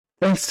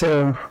Thanks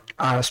to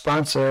our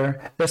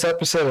sponsor, this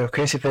episode of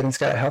Crazy Fitness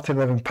Guy Healthy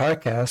Living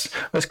Podcast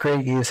was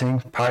created using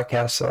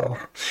Podcastle.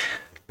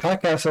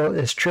 Podcastle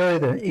is truly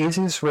the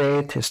easiest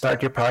way to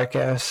start your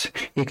podcast.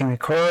 You can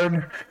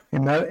record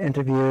remote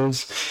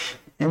interviews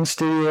in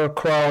studio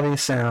quality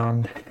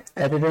sound.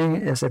 Editing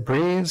is a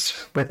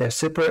breeze with a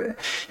super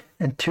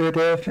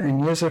intuitive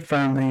and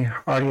user-friendly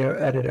audio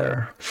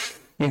editor.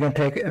 You can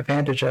take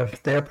advantage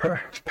of their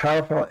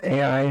powerful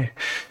AI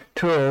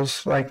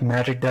tools like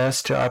Magic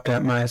Dust to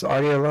optimize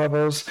audio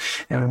levels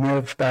and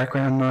remove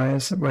background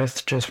noise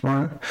with just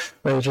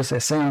a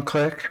single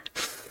click.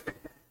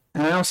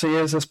 And I also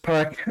use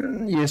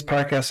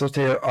Podcastle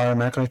to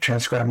automatically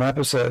transcribe my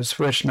episodes,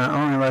 which not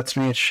only lets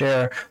me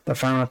share the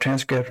final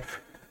transcript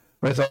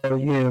with all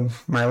of you,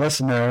 my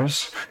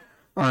listeners,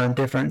 on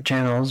different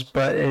channels,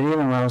 but it even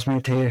allows me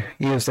to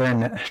use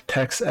their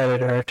text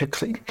editor to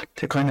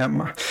clean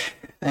up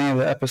any of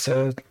the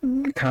episode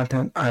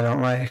content I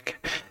don't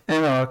like,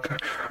 and I'll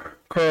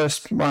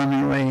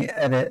correspondingly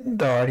edit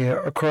the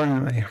audio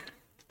accordingly.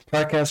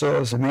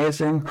 Podcastle is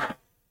amazing,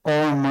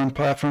 all-in-one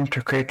platform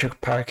to create your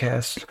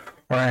podcast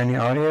or any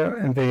audio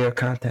and video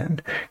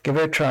content. Give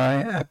it a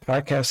try at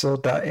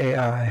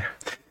podcastle.ai.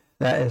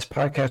 That is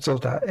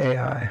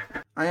podcastle.ai.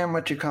 I am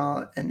what you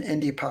call an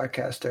indie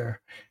podcaster.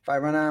 If I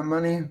run out of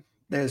money,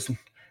 there's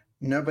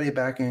nobody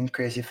backing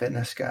Crazy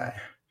Fitness Guy.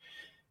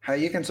 How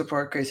you can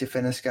support Crazy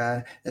Fitness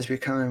Guy is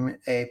becoming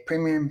a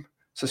premium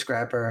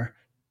subscriber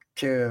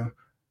to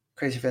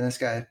Crazy Fitness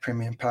Guy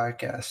Premium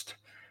Podcast.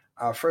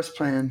 Our first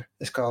plan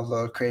is called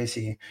Load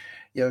Crazy.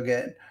 You'll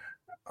get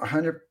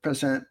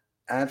 100%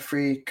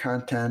 ad-free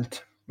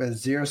content with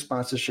zero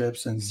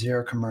sponsorships and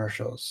zero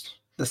commercials.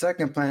 The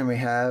second plan we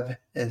have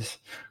is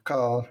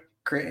called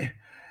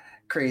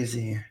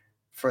Crazy.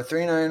 For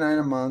 $3.99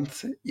 a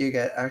month, you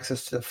get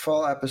access to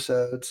full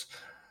episodes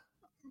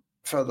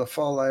for the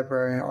full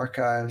library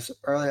archives,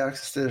 early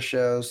access to the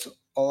shows.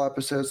 All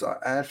episodes are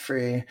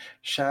ad-free,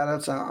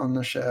 shout-outs on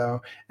the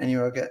show, and you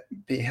will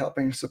be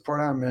helping support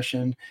our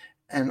mission,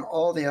 and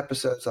all the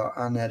episodes are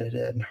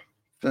unedited.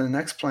 For the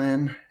next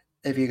plan,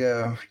 if you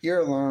go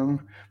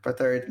year-long for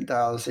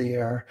 $30 a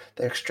year,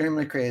 they're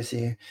extremely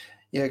crazy.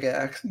 You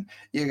get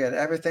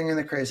everything in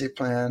the crazy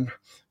plan,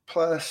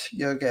 plus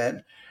you'll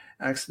get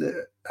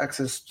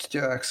access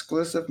to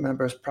exclusive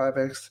members'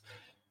 private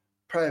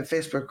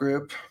Facebook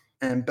group,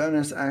 and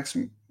bonus ask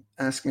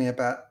me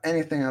about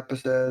anything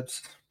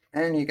episodes,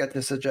 and you get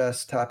to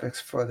suggest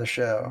topics for the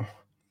show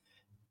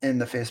in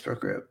the Facebook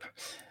group.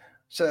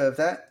 So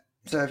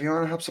if you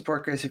want to help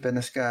support Crazy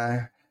Fitness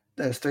Guy,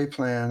 there's 3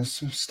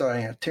 plans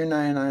starting at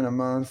 $2.99 a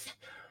month,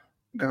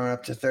 going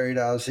up to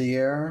 $30 a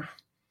year.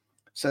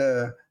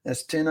 So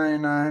it's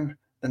 $2.99.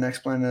 The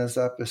next plan is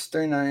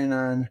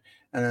 $3.99,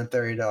 and then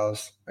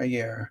 $30 a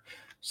year.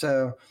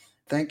 So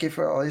thank you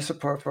for all your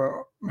support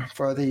for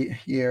the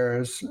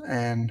years,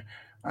 and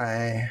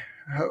I'm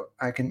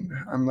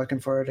looking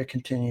forward to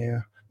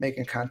continue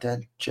making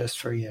content just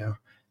for you.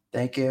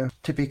 Thank you.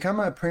 To become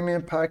a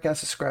premium podcast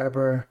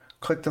subscriber,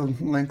 click the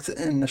links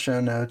in the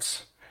show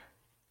notes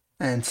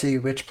and see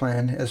which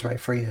plan is right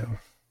for you.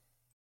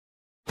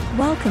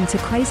 Welcome to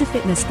Crazy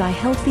Fitness Guy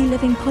Healthy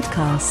Living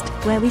Podcast,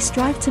 where we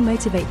strive to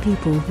motivate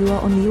people who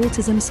are on the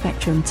autism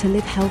spectrum to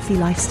live healthy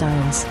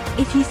lifestyles.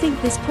 If you think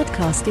this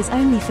podcast is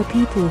only for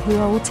people who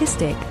are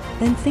autistic,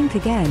 then think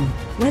again.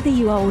 Whether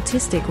you are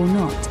autistic or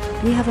not,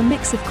 we have a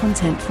mix of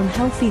content from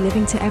healthy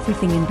living to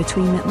everything in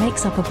between that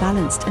makes up a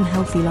balanced and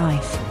healthy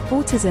life.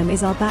 Autism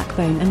is our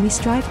backbone, and we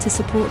strive to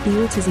support the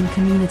autism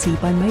community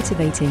by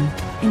motivating,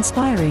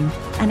 inspiring,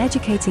 and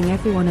educating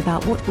everyone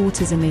about what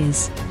autism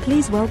is.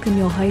 Please welcome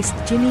your host,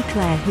 Jimmy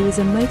Clare, who is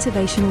a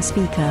motivational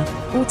speaker,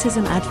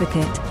 autism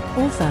advocate,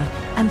 author,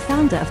 and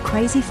founder of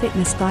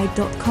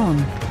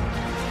crazyfitnessguide.com.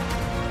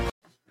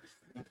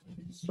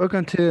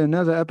 Welcome to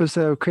another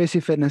episode of Crazy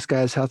Fitness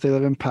Guy's Healthy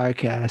Living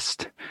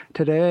Podcast.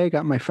 Today I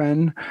got my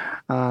friend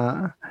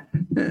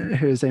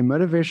who's a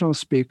motivational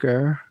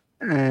speaker,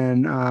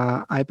 and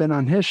I've been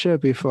on his show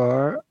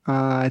before.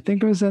 I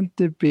think it was at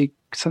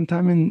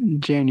sometime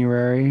in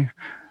January.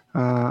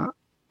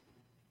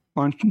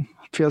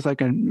 Feels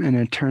like an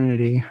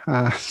eternity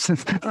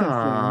since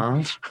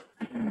then.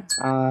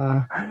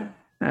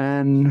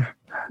 And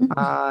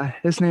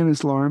his name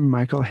is Loren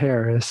Michael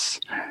Harris,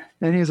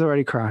 and he's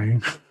already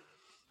crying.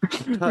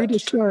 We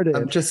just started.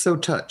 I'm just so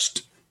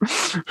touched.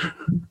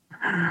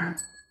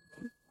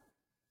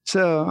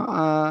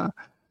 So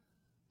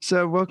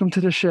welcome to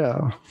the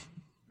show.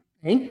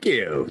 Thank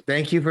you.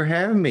 Thank you for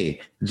having me,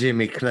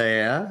 Jimmy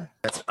Clare.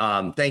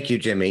 Thank you,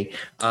 Jimmy.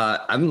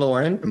 I'm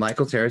Loren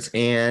Michael Harris,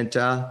 and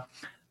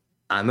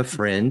I'm a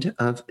friend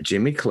of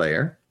Jimmy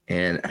Clare,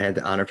 and I had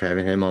the honor of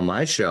having him on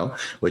my show,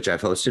 which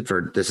I've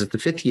hosted this is the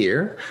 5th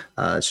year,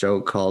 a show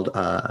called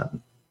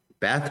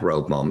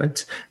Bathrobe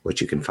Moments,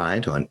 which you can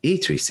find on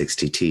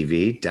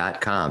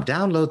e360tv.com.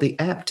 Download the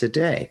app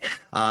today.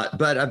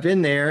 But I've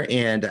been there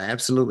and I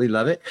absolutely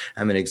love it.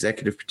 I'm an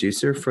executive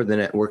producer for the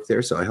network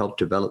there, so I help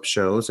develop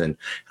shows and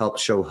help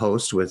show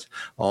hosts with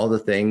all the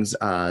things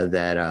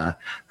that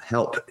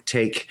help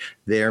take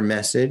their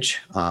message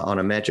on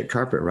a magic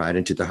carpet ride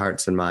into the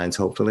hearts and minds,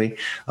 hopefully,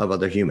 of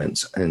other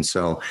humans. And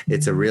so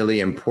it's a really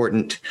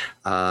important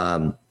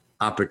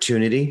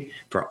opportunity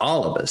for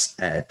all of us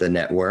at the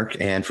network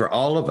and for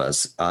all of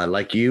us,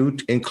 like you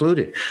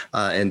included,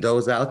 and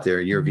those out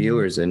there, your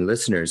viewers and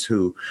listeners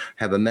who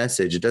have a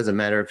message. It doesn't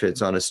matter if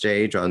it's on a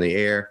stage, on the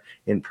air,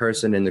 in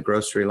person, in the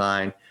grocery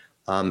line.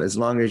 As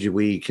long as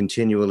we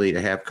continue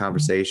to have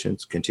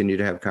conversations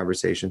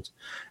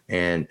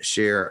and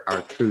share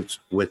our truths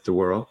with the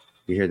world.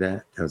 You hear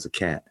that? That was a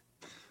cat.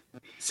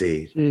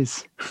 See,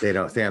 Jeez. They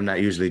don't say I'm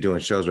not usually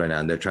doing shows right now,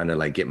 and they're trying to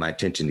like get my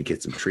attention to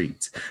get some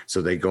treats.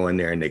 So they go in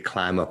there and they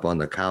climb up on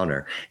the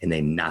counter and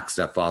they knock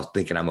stuff off,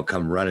 thinking I'm gonna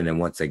come running. And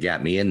once they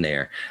got me in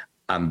there,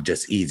 I'm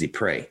just easy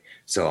prey.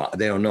 So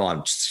they don't know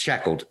I'm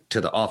shackled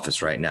to the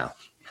office right now.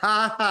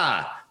 Ha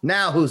ha!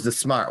 Now who's the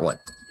smart one?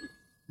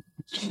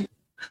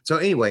 So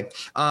anyway,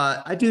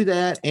 I do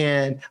that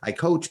and I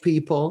coach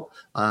people,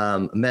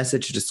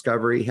 message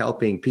discovery,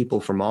 helping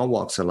people from all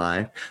walks of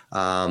life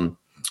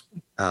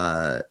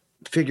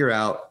figure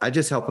out. I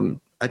just help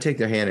them. I take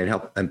their hand and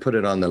help and put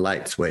it on the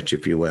light switch,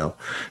 if you will,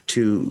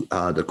 to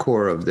the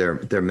core of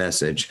their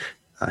message,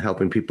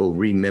 helping people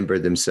remember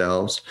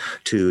themselves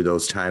to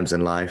those times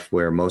in life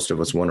where most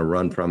of us want to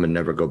run from and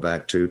never go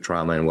back to,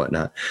 trauma and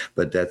whatnot.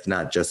 But that's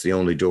not just the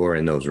only door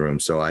in those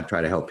rooms. So I try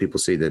to help people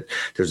see that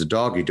there's a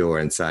doggy door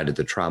inside of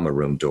the trauma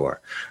room door.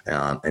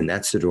 And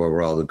that's the door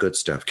where all the good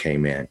stuff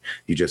came in.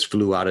 You just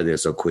flew out of there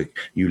so quick,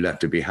 you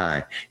left it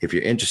behind. If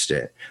you're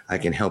interested, I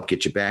can help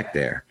get you back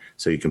there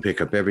so you can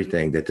pick up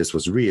everything that this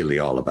was really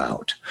all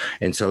about.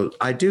 And so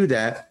I do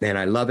that and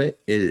I love it.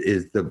 It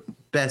is the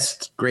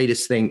best,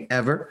 greatest thing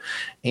ever.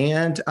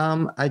 And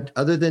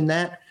other than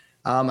that,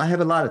 I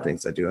have a lot of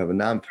things I do. I have a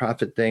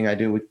nonprofit thing I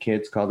do with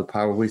kids called the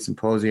Power We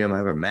Symposium. I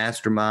have a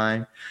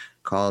mastermind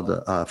called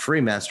a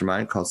free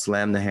mastermind called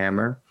Slam the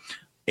Hammer.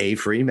 A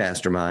free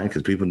mastermind,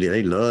 because people,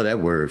 they love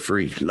that word,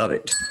 free, love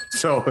it.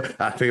 So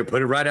I figured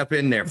put it right up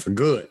in there for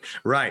good.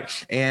 Right.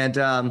 And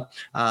a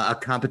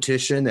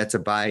competition that's a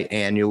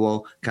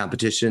biannual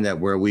competition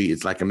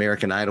it's like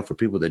American Idol for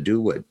people that do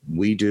what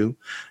we do,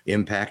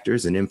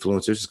 impactors and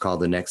influencers. It's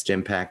called the Next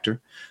Impactor,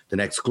 the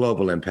Next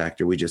Global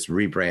Impactor. We just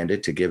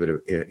rebranded to give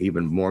it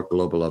even more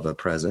global of a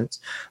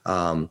presence.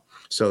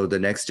 So the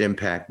next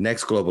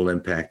global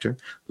impactor,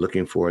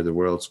 looking for the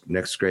world's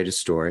next greatest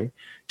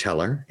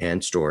storyteller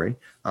and story.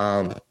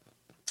 And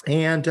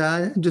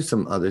just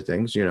some other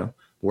things,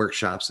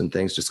 workshops and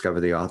things, discover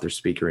the author,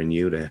 speaker in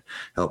you to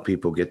help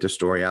people get their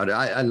story out.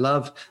 I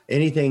love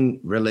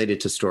anything related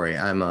to story.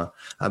 I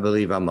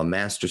believe I'm a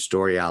master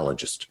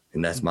storyologist,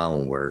 and that's my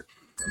own word.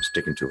 I'm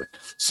sticking to it.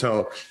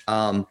 So,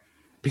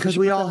 because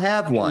we all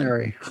have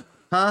one.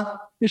 Huh?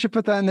 You should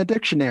put that in the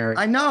dictionary.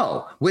 I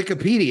know.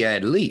 Wikipedia,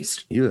 at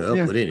least.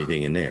 You'll put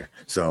anything in there.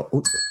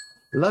 So,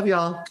 love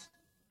y'all.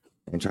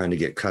 I'm trying to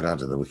get cut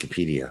out of the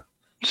Wikipedia.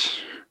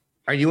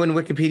 Are you in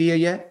Wikipedia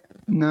yet?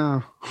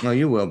 No. No,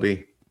 you will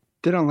be.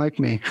 They don't like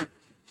me.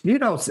 You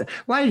don't say.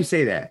 Why do you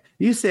say that?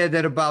 You said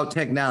that about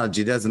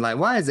technology doesn't like.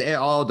 Why is it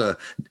all the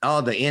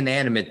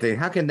inanimate thing?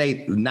 How can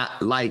they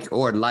not like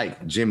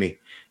Jimmy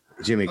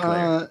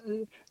Clare?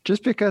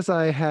 Just because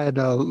I had,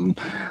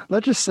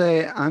 let's just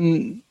say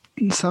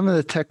some of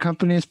the tech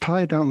companies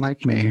probably don't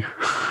like me.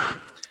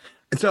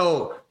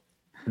 So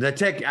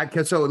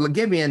so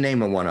give me a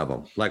name of one of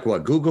them. Like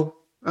what? Google?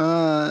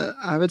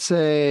 I would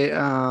say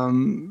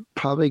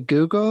probably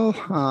Google,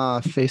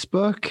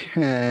 Facebook,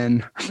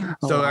 and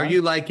so are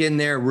you like in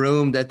their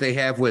room that they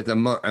have with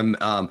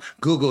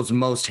Google's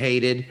most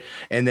hated,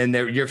 and then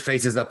your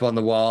face is up on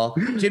the wall?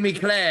 Jimmy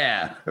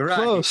Clare, right?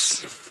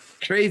 Close.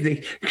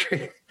 Crazy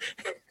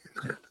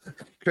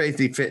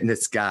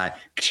fitness guy.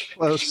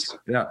 Close.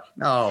 No.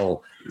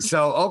 Oh,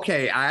 so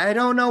okay. I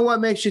don't know what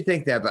makes you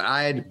think that, but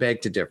I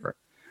beg to differ.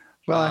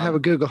 Well, I have a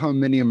Google Home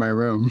Mini in my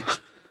room.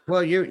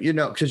 Well,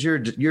 because you're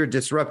a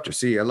disruptor.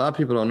 See, a lot of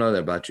people don't know that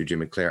about you,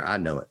 Jimmy Clare. I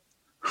know it.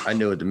 I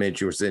knew it the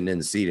minute you were sitting in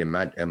the seat in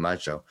my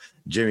show.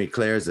 Jimmy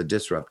Clare is a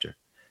disruptor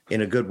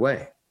in a good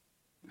way,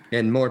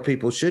 and more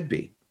people should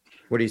be.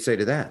 What do you say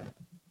to that?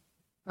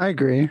 I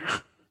agree.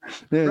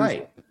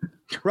 Right.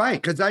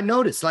 Because I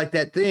noticed like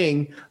that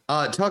thing.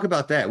 Talk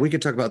about that. We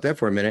could talk about that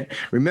for a minute.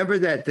 Remember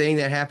that thing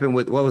that happened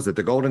with, what was it,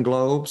 the Golden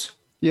Globes?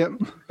 Yep.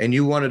 And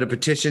you wanted a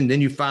petition, then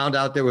you found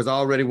out there was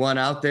already one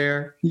out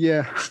there.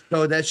 Yeah.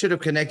 So that should have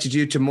connected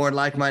you to more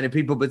like-minded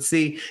people. But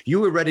see, you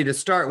were ready to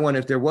start one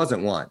if there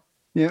wasn't one.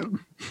 Yep.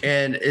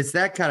 And it's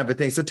that kind of a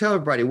thing. So tell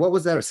everybody, what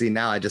was that? See,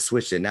 now I just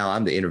switched it. Now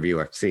I'm the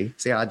interviewer. See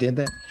how I did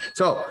that?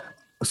 So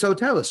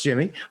tell us,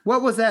 Jimmy,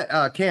 what was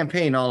that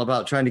campaign all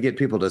about, trying to get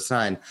people to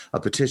sign a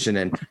petition,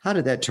 and how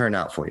did that turn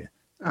out for you?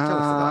 Tell us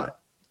about it.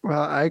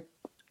 Well,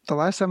 the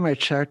last time I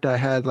checked, I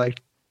had I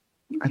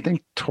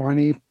think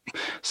 20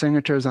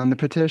 signatures on the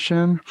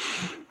petition.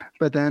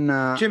 But then,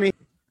 Jimmy.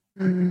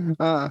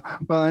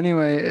 well,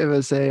 anyway, it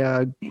was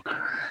it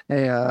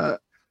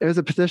was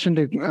a petition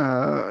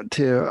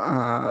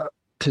to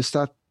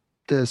stop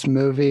this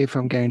movie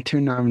from getting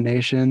 2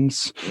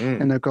 nominations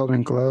in the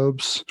Golden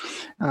Globes.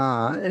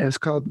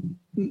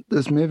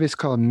 This movie's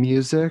called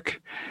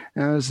Music,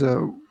 and it was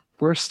the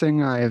worst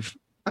thing I've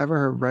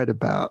ever read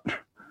about.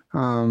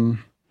 It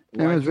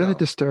was really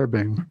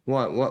disturbing.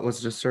 What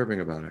was disturbing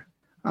about it?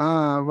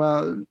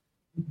 Well,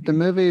 the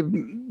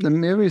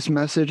movie's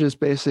message is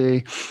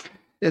basically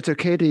it's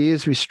okay to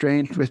use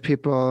restraint with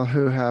people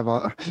who has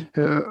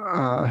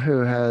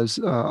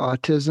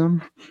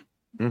autism.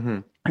 Mm-hmm.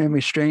 And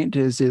restraint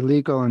is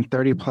illegal in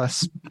 30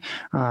 plus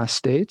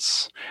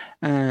states.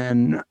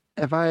 And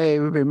if I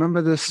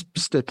remember this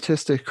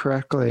statistic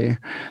correctly,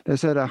 they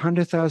said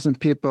 100,000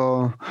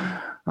 people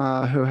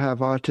who have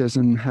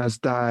autism has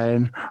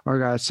died or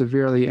got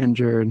severely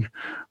injured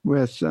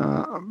with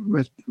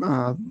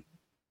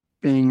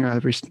being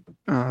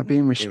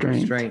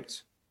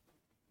restrained.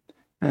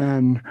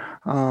 And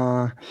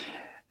I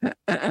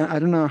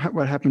don't know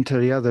what happened to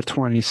the other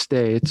 20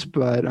 states,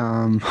 but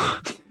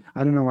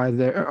I don't know why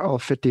all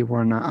 50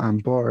 were not on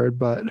board,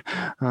 but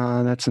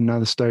that's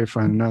another story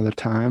for another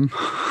time.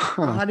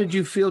 How did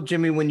you feel,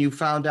 Jimmy, when you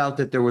found out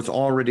that there was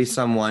already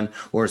someone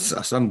or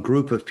some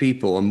group of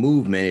people, a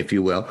movement, if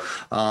you will,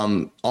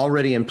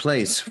 already in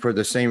place for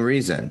the same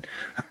reason?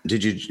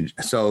 Did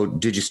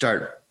you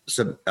start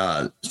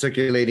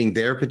circulating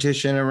their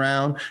petition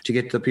around to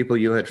get the people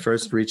you had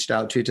first reached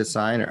out to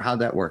sign, or how'd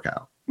that work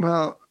out?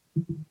 Well,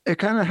 it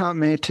kind of helped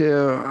me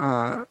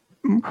to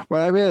what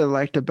I really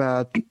liked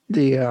about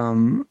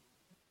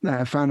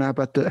I found out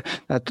about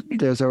that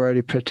there's already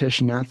a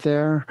petition out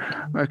there.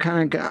 It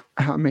kind of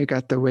helped me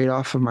get the weight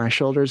off of my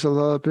shoulders a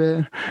little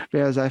bit,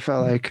 because I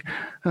felt like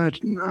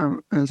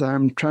as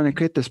I'm trying to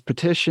create this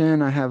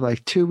petition, I have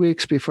like 2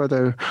 weeks before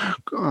the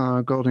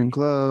Golden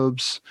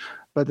Globes.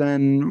 But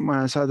then when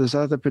I saw this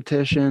other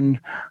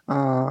petition,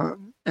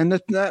 and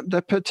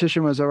that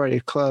petition was already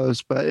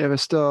closed, but it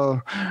was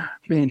still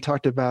being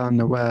talked about on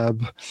the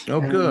web.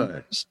 Oh,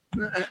 good.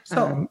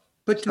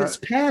 But this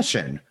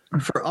passion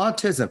for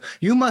autism,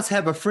 you must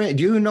have a friend.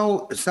 You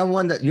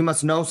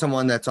must know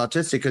someone that's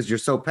autistic because you're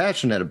so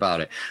passionate about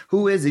it.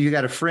 Who is it? You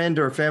got a friend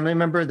or a family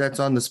member that's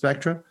on the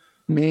spectrum?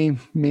 Me.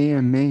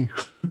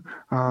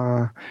 What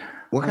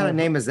kind of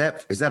name is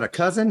that? Is that a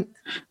cousin?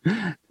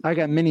 I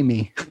got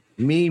mini-me.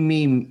 Me.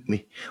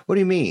 What do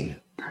you mean?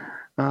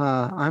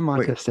 I'm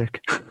autistic.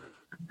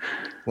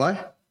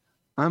 What?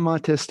 I'm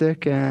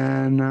autistic,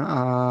 and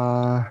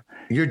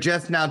you're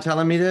just now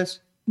telling me this?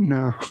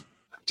 No.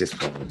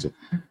 Just told you.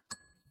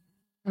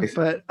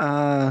 But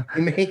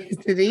it makes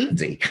it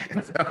easy.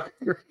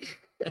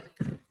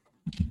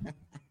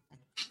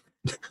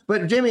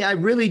 But Jimmy, I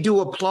really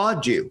do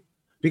applaud you,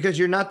 because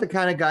you're not the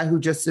kind of guy who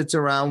just sits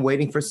around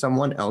waiting for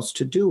someone else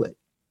to do it.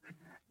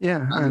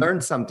 Yeah. I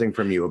learned something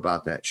from you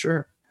about that.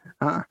 Sure.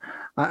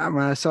 When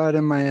I saw it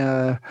in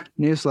my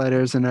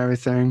newsletters and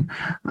everything,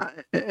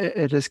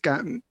 it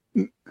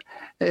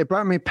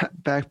brought me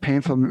back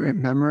painful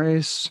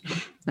memories,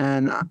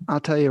 and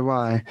I'll tell you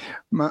why.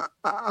 When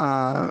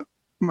I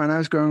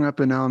was growing up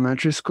in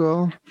elementary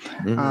school,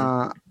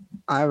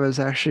 I was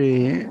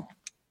actually,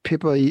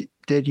 people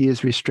did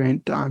use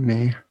restraint on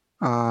me,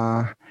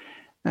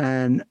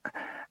 and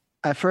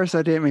at first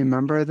I didn't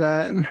remember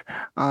that.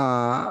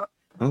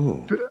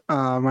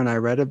 When I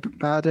read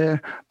about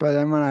it, but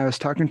then when I was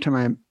talking to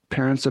my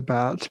parents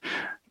about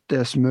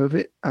this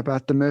movie,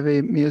 about the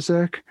movie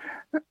Music,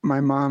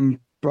 my mom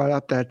brought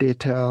up that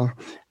detail,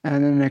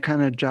 and then it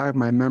kind of jogged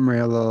my memory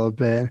a little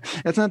bit.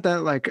 It's not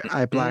that like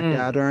I blacked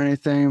out or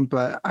anything,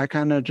 but I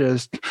kind of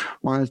just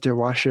wanted to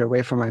wash it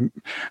away from my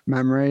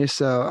memory.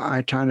 So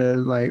I try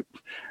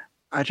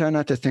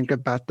not to think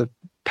about the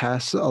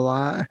past a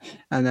lot,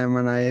 and then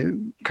when I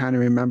kind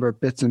of remember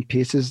bits and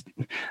pieces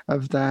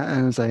of that,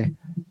 and it's like,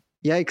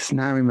 yikes,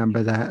 now I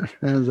remember that.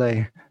 And it was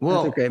like,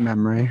 that's a great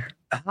memory.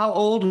 How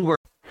old were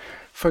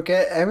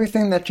Forget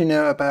everything that you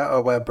know about a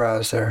web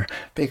browser,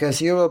 because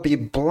you will be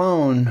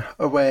blown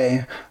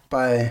away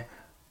by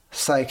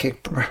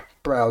Psychic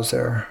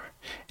Browser.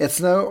 It's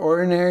no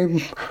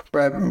ordinary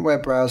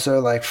web browser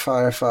like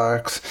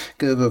Firefox,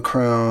 Google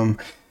Chrome,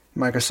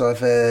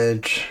 Microsoft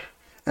Edge,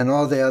 and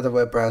all the other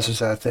web browsers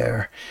out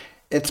there.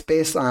 It's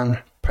based on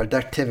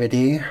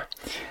productivity,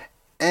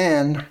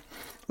 and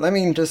let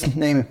me just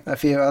name a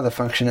few other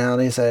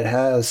functionalities that it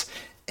has.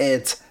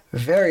 It's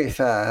very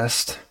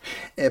fast.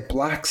 It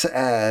blocks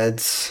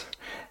ads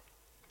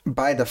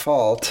by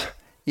default.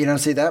 You don't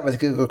see that with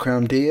Google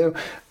Chrome, do you?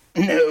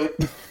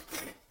 Nope.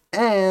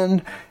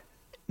 And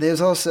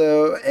there's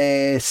also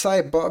a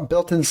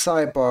built-in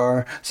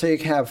sidebar, so you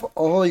can have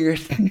all your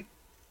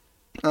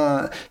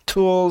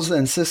tools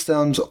and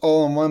systems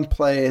all in one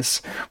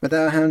place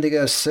without having to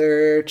go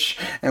search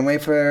and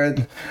wait for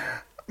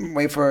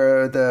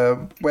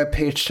the web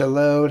page to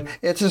load.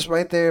 It's just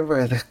right there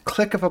with a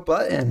click of a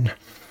button.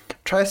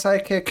 Try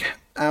Sidekick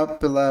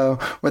out below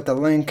with the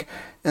link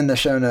in the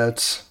show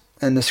notes,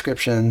 and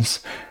descriptions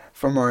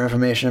for more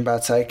information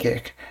about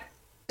Sidekick.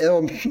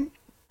 It'll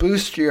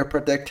boost your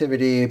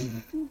productivity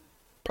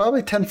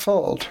probably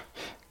tenfold,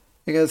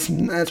 because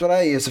that's what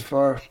I use it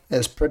for,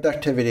 is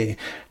productivity.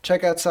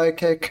 Check out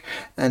Sidekick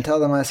and tell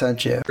them I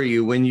sent you. For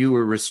you when you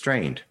were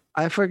restrained?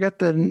 I forget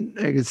the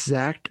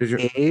exact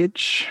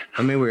age.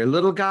 I mean, we're a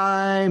little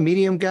guy,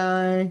 medium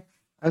guy.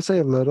 I'd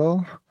say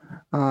little.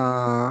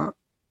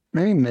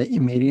 Maybe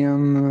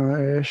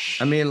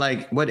medium-ish. I mean,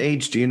 like, what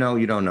age do you know?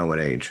 You don't know what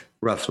age,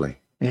 roughly.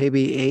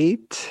 Maybe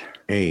 8.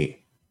 8.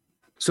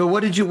 So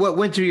what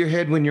went through your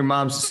head when your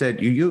mom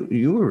said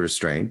you were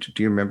restrained?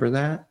 Do you remember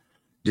that?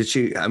 Did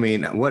she, I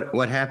mean,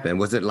 what happened?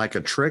 Was it like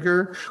a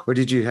trigger, or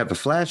did you have a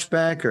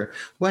flashback, or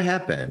what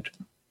happened?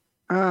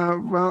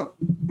 Well,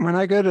 when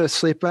I go to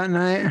sleep at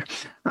night,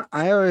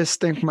 I always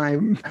think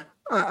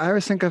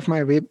of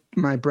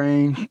my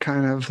brain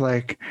kind of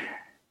like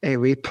a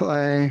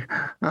replay,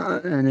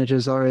 and it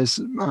is always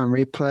on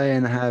replay,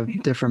 and I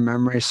have different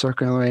memories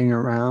circling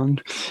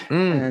around.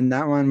 And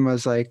that one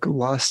was like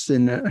lost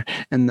in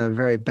the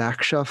very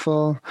back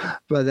shuffle.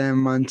 But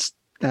then once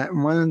that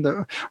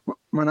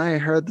when I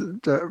read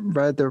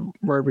the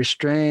word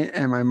restraint,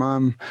 and my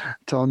mom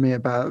told me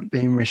about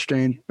being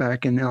restrained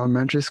back in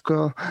elementary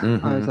school,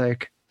 I was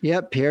like,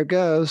 yep, here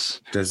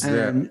goes.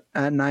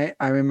 At night,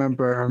 I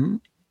remember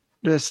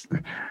just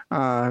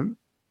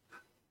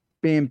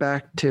being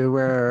back to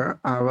where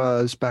I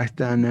was back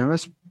then. It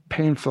was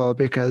painful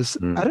because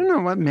I don't know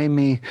what made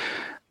me.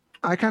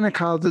 I kind of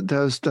called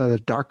those the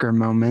darker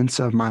moments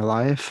of my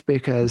life,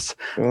 because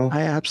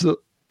I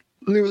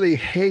absolutely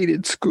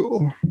hated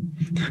school.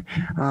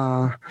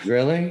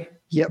 Really?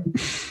 Yep.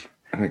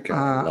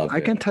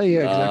 I can tell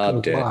you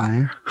exactly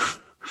why.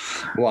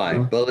 Why?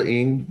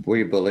 Bullying? Were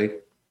you bullied?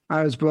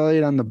 I was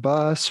bullied on the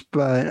bus,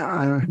 but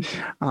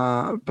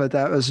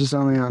that was just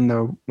only on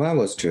the. Well, I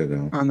was too,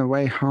 though. On the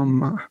way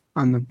home,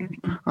 on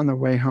the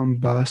way home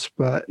bus,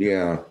 but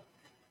yeah,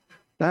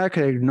 that I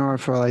could ignore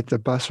for like the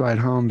bus ride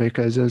home,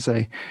 because it was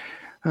like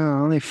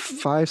only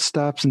 5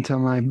 stops until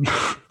my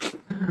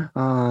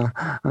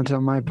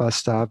bus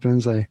stop, and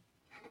it's like.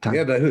 Time.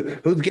 Yeah, but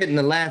who's getting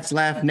the last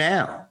laugh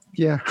now?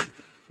 Yeah,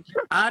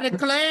 I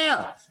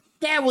declare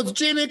that was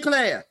Jimmy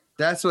Clare.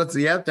 That's what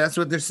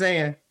they're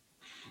saying.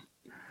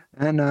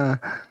 And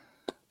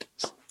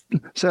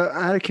so,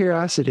 out of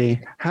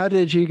curiosity, how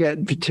did you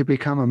get to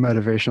become a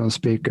motivational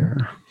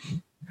speaker?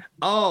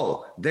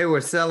 Oh, they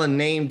were selling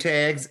name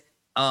tags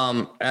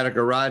at a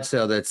garage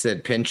sale that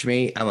said, "Pinch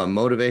me, I'm a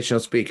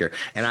motivational speaker."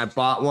 And I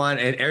bought one,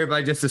 and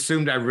everybody just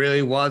assumed I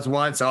really was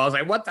one. So I was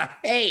like, what the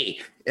hey?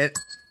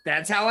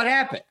 That's how it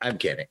happened. I'm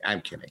kidding.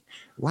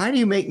 Why do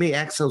you make me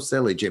act so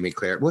silly, Jimmy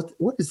Clare?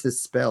 What is this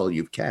spell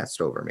you've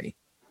cast over me?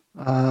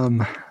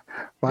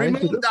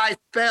 Remove thy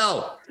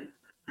spell.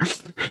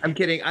 I'm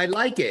kidding. I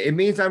like it. It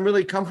means I'm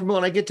really comfortable,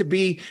 and I get to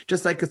be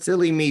just like a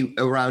silly me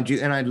around you.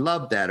 And I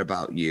love that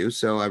about you.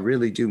 So I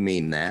really do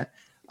mean that.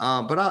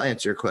 But I'll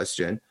answer your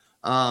question.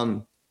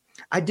 I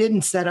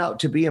didn't set out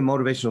to be a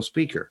motivational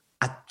speaker.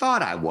 I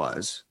thought I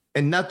was,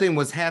 and nothing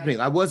was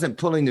happening. I wasn't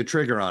pulling the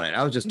trigger on it.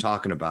 I was just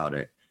talking about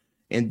it.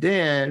 And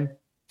then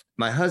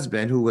my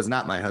husband, who was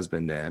not my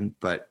husband then,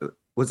 but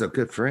was a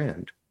good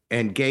friend,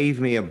 and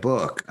gave me a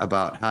book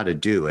about how to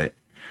do it.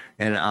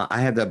 And I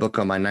have that book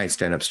on my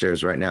nightstand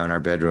upstairs right now in our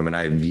bedroom, and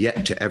I have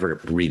yet to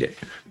ever read it,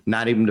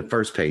 not even the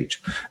first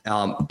page.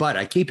 But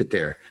I keep it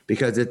there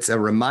because it's a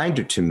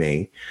reminder to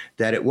me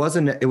that it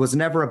was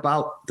never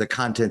about the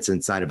contents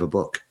inside of a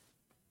book,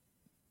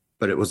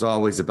 but it was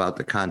always about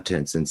the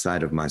contents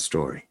inside of my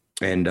story.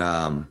 And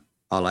all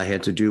I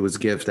had to do was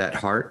give that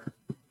heart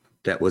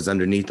that was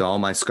underneath all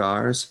my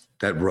scars,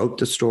 that wrote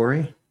the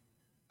story.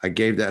 I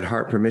gave that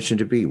heart permission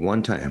to be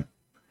one time.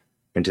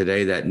 And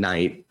today, that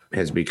night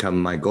has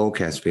become my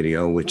Goalcast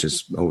video, which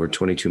is over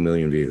 22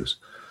 million views.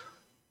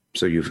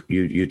 So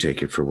you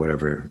take it for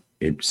whatever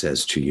it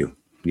says to you,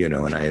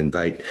 and I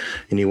invite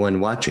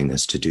anyone watching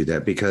this to do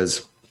that,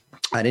 because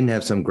I didn't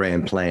have some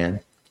grand plan.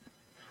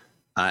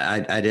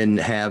 I didn't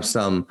have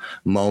some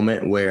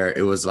moment where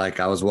it was like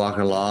I was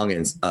walking along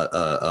and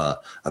a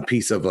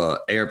piece of a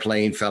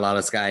airplane fell out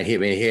of the sky and hit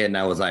me in the head, and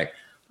I was like,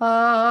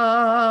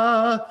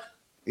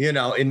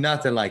 and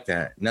nothing like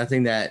that.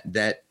 Nothing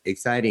that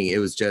exciting. It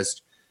was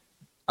just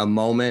a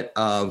moment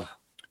of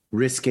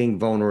risking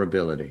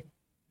vulnerability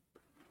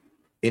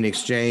in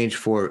exchange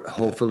for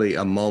hopefully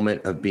a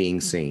moment of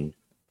being seen.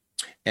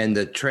 And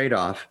the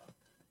trade-off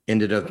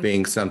ended up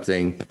being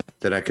something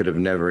that I could have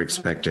never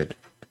expected.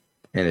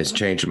 And it's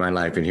changed my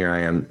life. And here I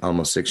am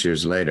almost 6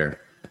 years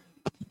later,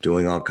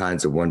 doing all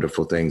kinds of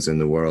wonderful things in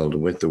the world,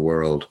 with the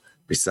world,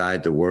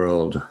 beside the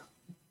world.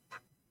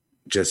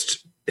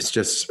 It's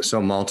just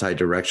so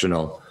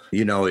multi-directional.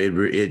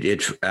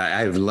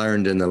 I've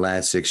learned in the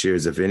last 6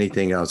 years, if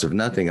anything else, if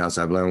nothing else,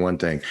 I've learned one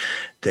thing.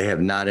 They have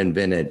not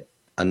invented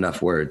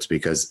enough words,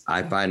 because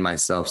I find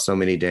myself so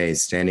many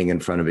days standing in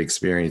front of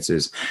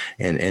experiences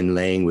and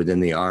laying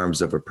within the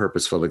arms of a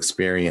purposeful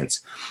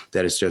experience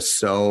that is just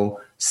so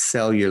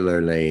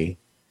cellularly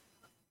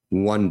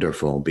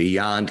wonderful,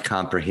 beyond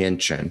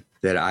comprehension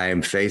that I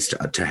am faced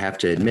to have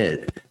to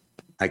admit.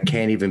 I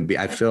can't even be,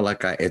 I feel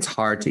like it's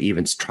hard to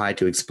even try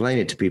to explain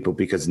it to people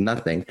because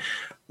nothing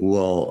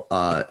will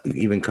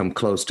even come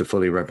close to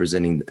fully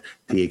representing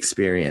the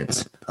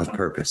experience of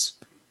purpose.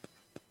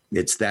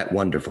 It's that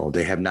wonderful.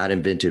 They have not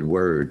invented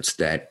words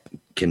that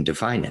can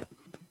define it.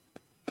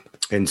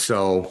 And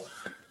so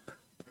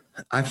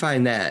I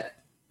find that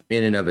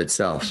in and of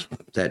itself,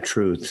 that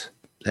truth,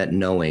 that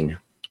knowing,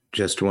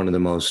 just one of the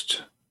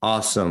most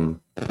awesome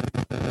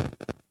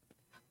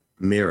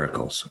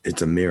miracles.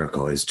 It's a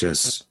miracle. It's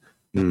just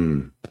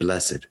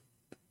blessed.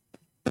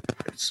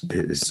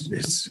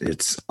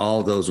 It's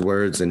all those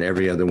words and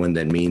every other one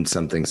that means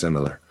something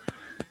similar.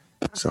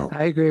 So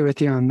I agree with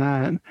you on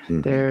that.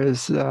 Mm-hmm.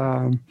 There's,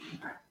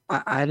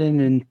 I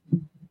didn't,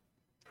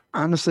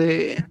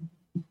 honestly,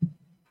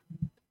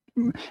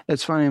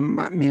 it's funny.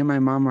 Me and my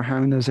mom were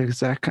having this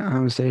exact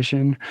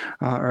conversation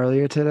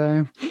earlier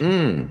today.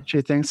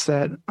 She thinks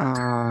that,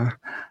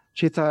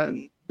 she thought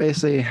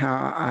basically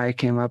how I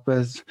came up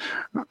with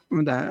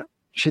that.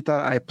 She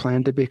thought I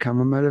planned to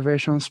become a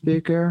motivational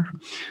speaker,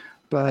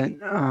 but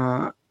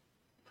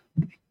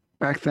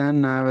back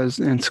then I was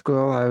in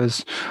school.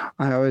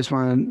 I always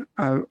wanted,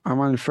 I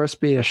wanted to first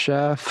be a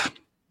chef.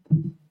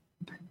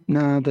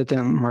 No, that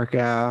didn't work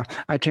out.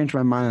 I changed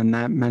my mind on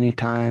that many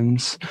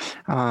times.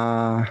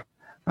 I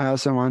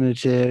also wanted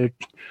to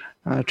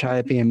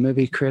try to be a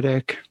movie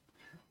critic.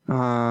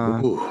 But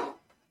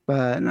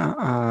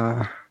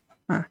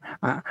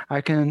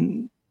I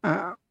can,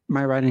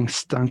 my writing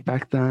stunk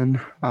back then.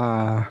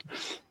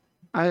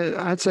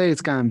 I'd say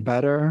it's gotten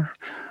better.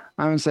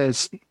 I would say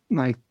it's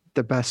like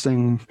the best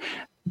thing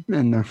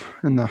in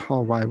the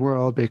whole wide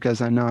world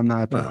because I know I'm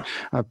not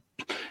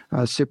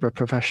a super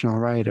professional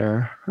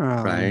writer.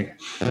 Right.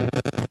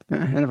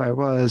 And if I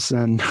was,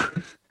 then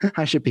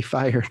I should be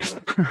fired.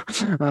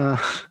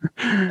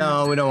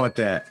 No, we don't want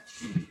that.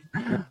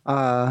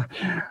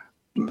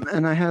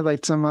 And I had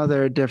like some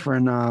other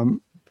different,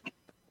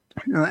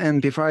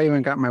 and before I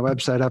even got my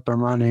website up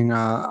and running,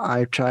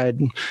 I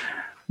tried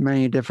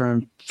many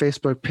different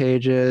Facebook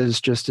pages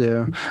just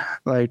to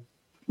like,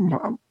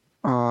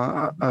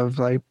 of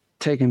like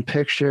taking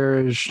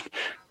pictures,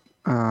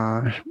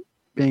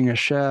 being a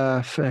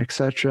chef,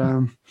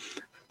 etc.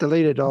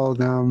 Deleted all of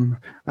them.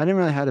 I didn't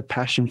really have a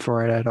passion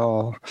for it at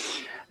all.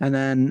 And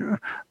then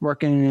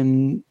working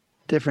in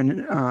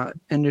different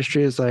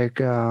industries like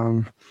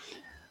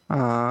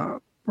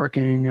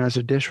working as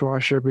a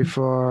dishwasher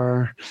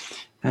before,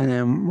 and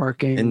then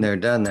working. Been there,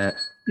 done that.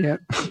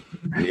 Yep.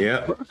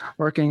 Yeah.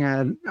 Working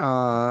at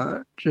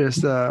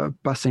just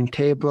busting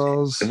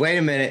tables. Wait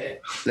a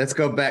minute. Let's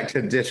go back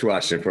to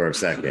dishwasher for a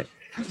second.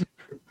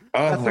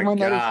 Oh, that's my God.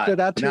 That stood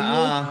out to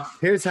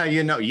you? Here's how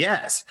you know.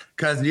 Yes.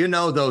 Because you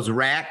know those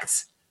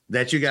racks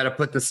that you got to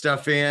put the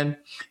stuff in,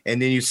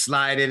 and then you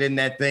slide it in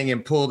that thing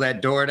and pull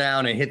that door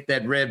down and hit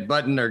that red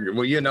button, or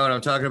well, you know what I'm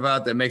talking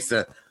about, that makes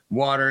the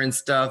water and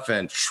stuff.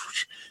 And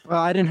well,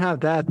 I didn't have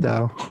that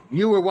though.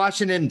 You were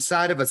washing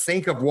inside of a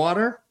sink of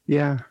water?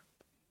 Yeah.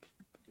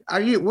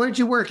 Where'd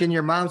you work, in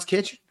your mom's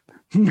kitchen?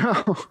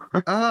 No.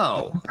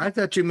 Oh, I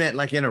thought you meant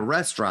like in a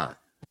restaurant.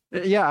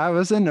 Yeah, I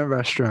was in a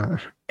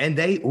restaurant. And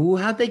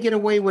how'd they get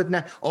away with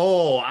that?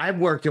 Oh, I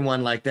worked in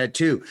one like that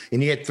too.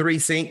 And you had 3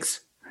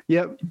 sinks.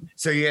 Yep.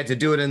 So you had to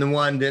do it in the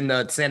one, then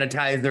the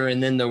sanitizer,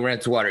 and then the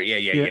rinse water.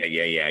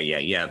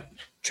 Yeah.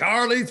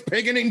 Charlie's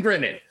Piggin' and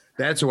Grinning.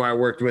 That's where I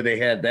worked, where they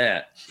had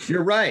that.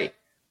 You're right.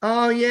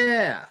 Oh,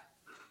 yeah.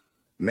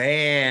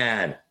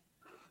 Man.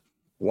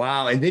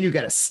 Wow. And then you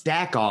got to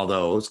stack all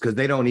those because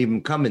they don't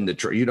even come in the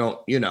tray. You don't,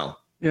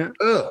 Yeah.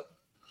 Ugh.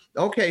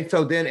 Okay.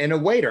 So then, and a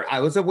waiter. I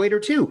was a waiter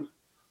too.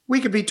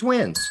 We could be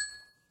twins.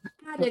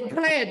 I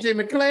declare,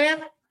 Jimmy Clare.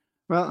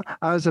 Well,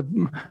 I was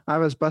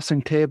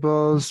bussing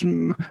tables,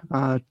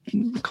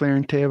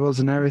 clearing tables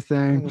and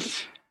everything.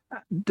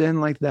 Didn't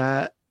like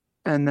that.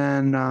 And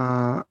then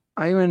I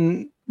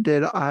even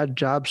did odd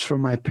jobs for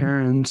my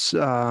parents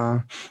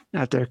after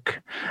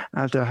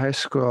high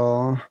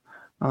school.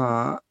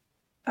 I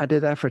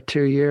did that for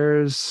 2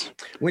 years.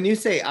 When you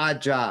say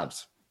odd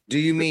jobs, do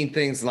you mean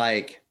things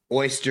like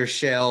oyster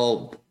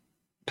shell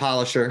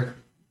polisher?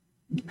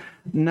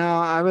 No,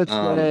 I would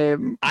say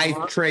ice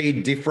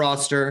tray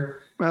defroster.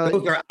 Well,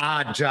 those are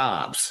odd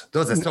jobs.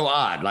 Those are so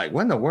odd. Like,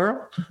 what in the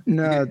world?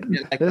 No,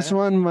 like this that?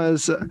 One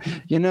was,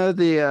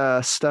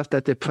 the stuff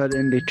that they put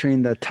in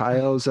between the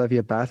tiles of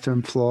your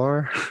bathroom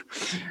floor.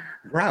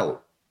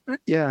 Grout.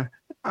 Yeah,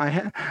 I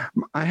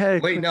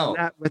had. Wait, no.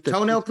 With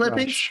toenail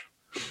clippings.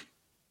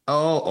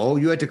 Oh,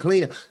 you had to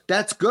clean them.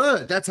 That's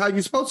good. That's how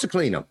you're supposed to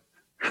clean them.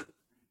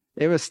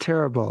 It was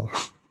terrible.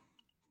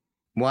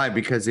 Why?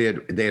 Because they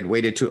had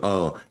waited too.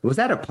 Oh, was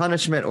that a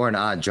punishment or an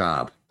odd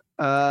job?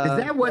 Is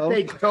that what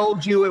they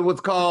told you it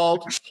was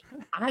called?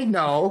 I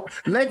know.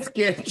 Let's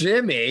get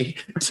Jimmy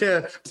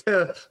to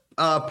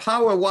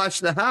power wash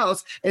the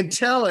house and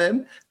tell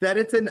him that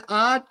it's an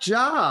odd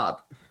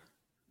job.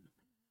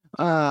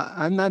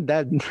 I'm not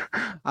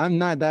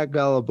that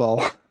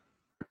gullible.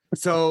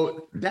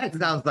 So that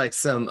sounds like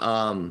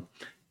some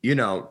you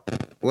know,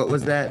 what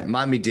was that?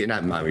 Mommy dear,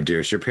 not mommy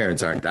dearest. Your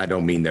parents aren't, I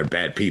don't mean they're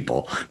bad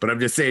people, but I'm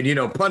just saying,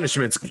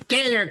 punishments.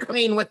 Get in there,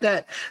 clean with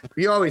that.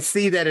 You always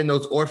see that in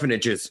those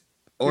orphanage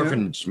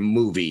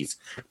movies.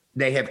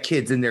 They have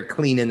kids in there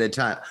cleaning the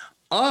time.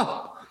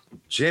 Oh,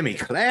 Jimmy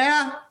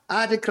Claire,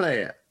 I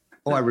declare.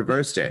 Oh, I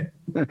reversed it.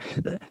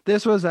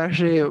 It was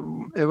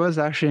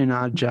actually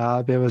not a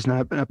job. It was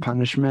not a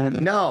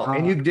punishment. No.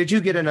 And did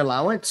you get an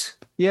allowance?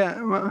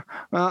 Yeah. Well,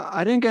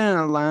 I didn't get an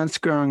allowance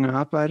growing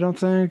up, I don't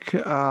think.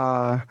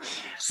 I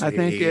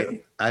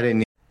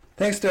didn't.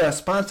 Thanks to our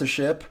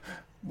sponsorship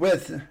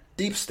with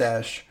Deep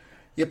Stash.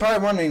 You're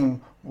probably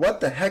wondering, what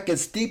the heck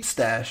is Deep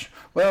Stash?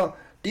 Well,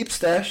 Deep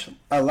Stash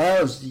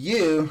allows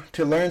you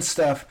to learn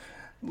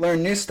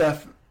new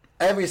stuff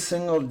every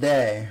single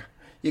day.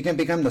 You can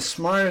become the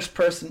smartest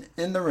person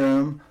in the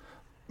room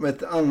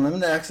with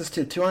unlimited access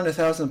to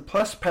 200,000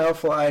 plus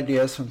powerful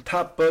ideas from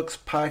top books,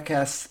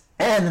 podcasts,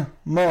 and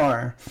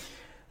more.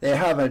 They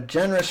have a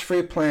generous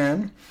free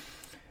plan.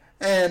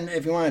 And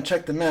if you want to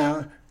check them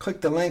out,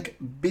 click the link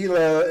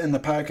below in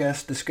the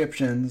podcast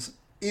descriptions.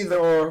 Either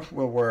or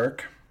will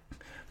work.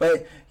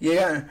 But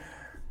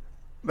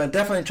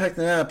definitely check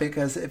them out,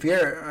 because if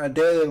you're a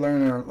daily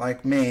learner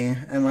like me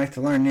and like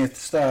to learn new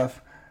stuff,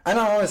 I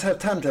don't always have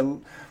time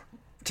to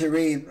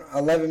read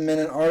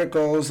 11-minute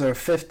articles or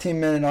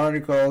 15-minute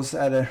articles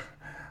during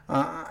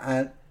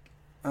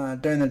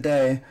the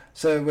day.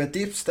 So with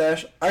Deep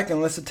Stash, I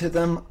can listen to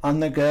them on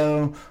the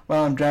go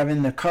while I'm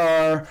driving the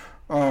car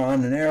or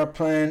on an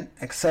airplane,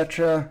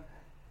 etc.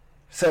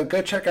 So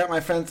go check out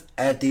my friends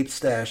at Deep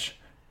Stash.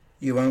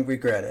 You won't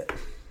regret it.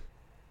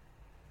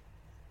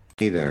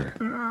 Either.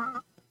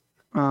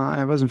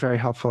 It wasn't very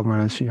helpful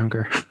when I was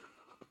younger.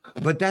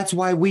 But that's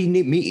why we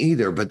need me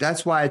either. But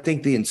that's why I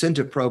think the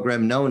incentive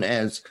program known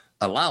as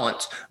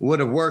allowance would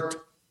have worked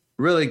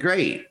really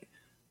great.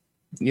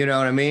 You know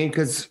what I mean?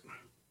 Because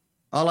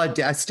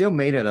I still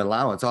made an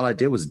allowance. All I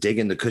did was dig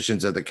in the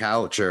cushions of the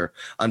couch or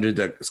under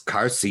the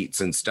car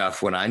seats and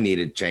stuff when I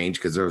needed change,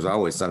 because there was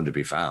always something to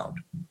be found.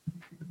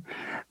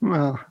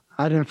 Well,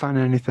 I didn't find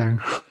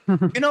anything.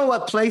 You know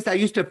what place I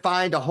used to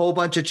find a whole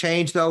bunch of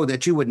change, though,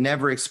 that you would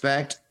never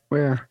expect?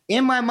 Where?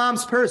 In my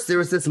mom's purse. There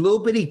was this little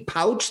bitty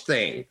pouch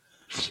thing.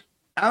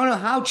 I don't know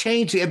how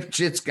change it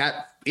just got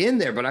in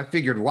there, but I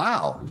figured,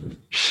 wow.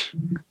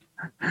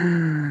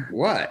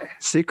 What?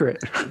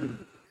 Secret.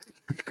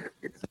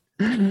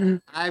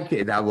 I'm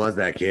kidding. I was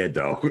that kid,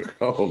 though.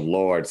 Oh,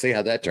 Lord. See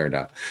how that turned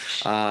out.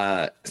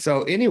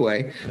 So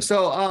anyway,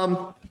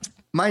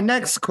 my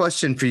next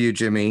question for you,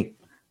 Jimmy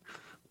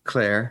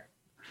Claire,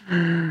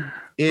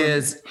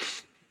 is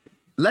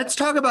let's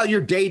talk about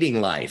your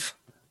dating life.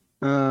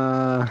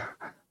 Let's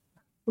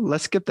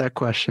skip that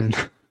question.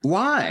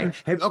 Why?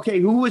 Okay,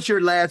 who was your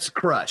last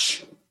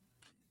crush?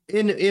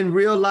 In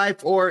real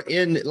life, or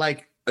in,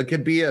 like, it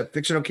could be a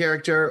fictional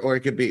character, or it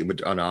could be,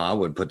 oh no, I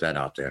wouldn't put that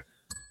out there.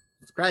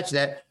 Scratch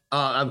that.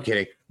 I'm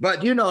kidding.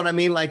 But you know what I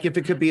mean? Like, if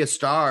it could be a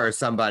star or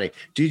somebody.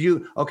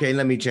 Okay,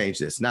 let me change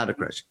this. Not a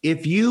crush.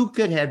 If you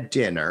could have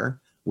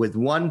dinner with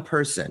one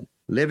person,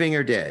 living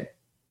or dead,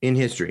 in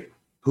history,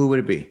 who would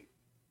it be?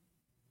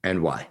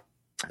 And why?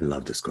 I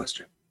love this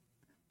question.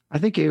 I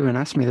think you even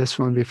asked me this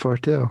one before,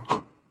 too.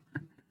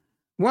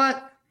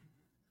 What?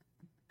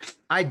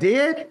 I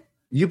did?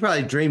 You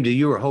probably dreamed it.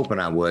 You were hoping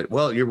I would.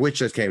 Well, your wish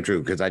just came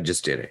true, because I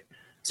just did it.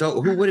 So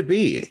who would it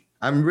be?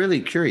 I'm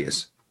really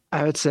curious.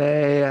 I would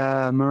say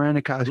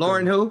Miranda Cosgrove.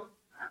 Loren who?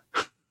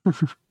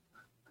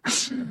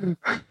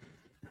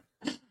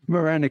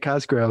 Miranda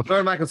Cosgrove.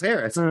 Loren Michaels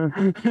Harris.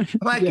 My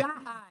God.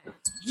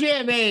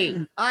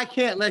 Jimmy, I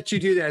can't let you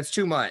do that. It's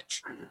too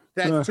much.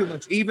 That's too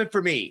much. Even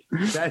for me,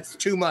 that's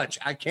too much.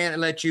 I can't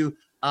let you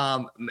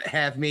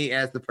have me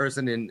as the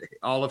person in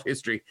all of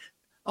history.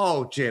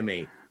 Oh,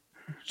 Jimmy.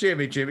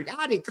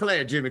 I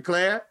declare, Jimmy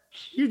Claire.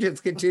 You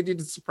just continue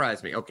to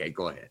surprise me. Okay,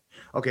 go ahead.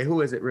 Okay, who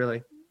is it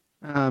really?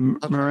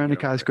 Miranda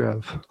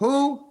Cosgrove.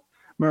 Who?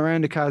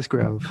 Miranda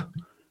Cosgrove.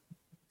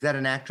 Is that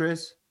an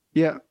actress?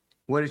 Yeah.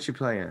 What did she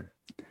play in?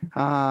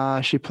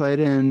 She played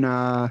in,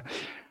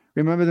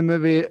 remember the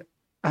movie,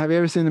 have you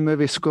ever seen the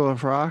movie School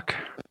of Rock?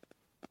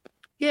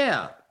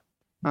 Yeah.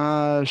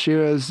 She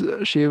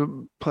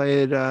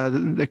played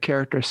the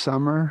character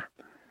Summer,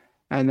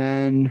 and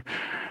then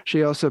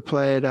she also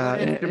played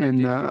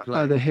in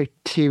the hit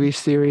TV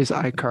series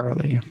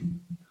iCarly.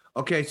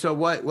 Okay, so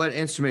what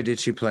instrument did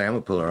she play? I'm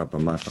gonna pull her up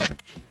on my phone.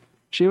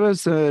 She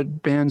was the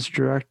band's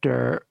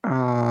director,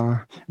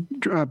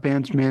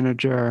 band's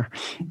manager,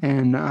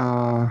 and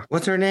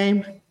what's her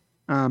name?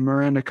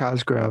 Miranda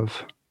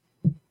Cosgrove.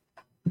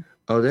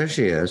 Oh, there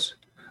she is,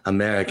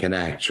 American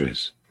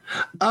actress.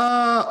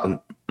 Oh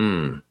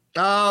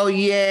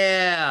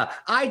yeah,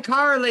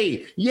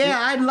 iCarly. Yeah,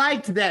 I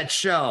liked that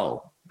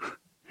show.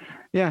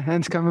 Yeah,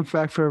 and it's coming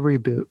back for a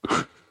reboot.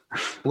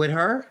 With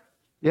her?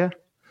 Yeah.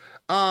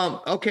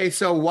 Okay,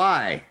 so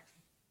why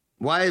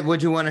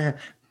would you want to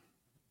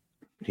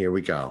Here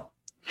we go.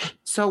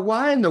 So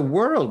why in the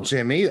world,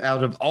 Jimmy,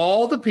 out of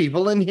all the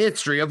people in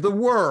history of the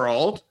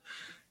world,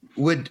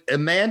 would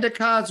Amanda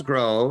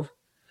Cosgrove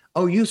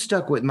Oh, you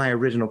stuck with my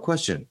original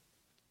question.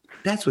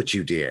 That's what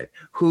you did.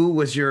 Who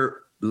was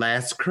your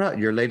latest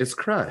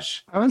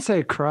crush? I wouldn't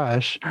say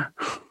crush.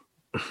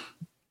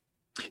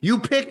 You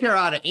picked her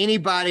out of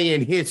anybody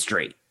in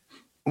history.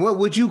 What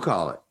would you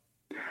call it?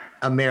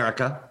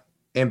 America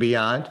and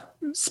beyond?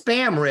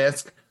 Spam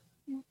risk?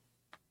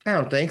 I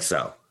don't think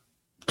so.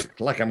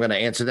 Like I'm going to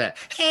answer that.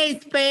 Hey,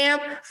 Spam,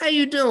 how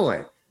you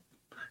doing?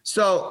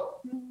 So,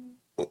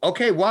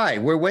 okay, why?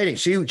 We're waiting.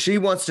 She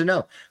wants to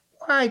know.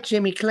 Why,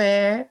 Jimmy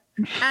Claire?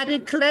 I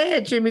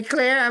declare, Jimmy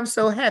Claire, I'm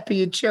so happy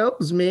you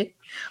chose me.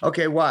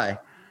 Okay, why?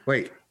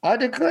 Wait, I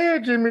declare,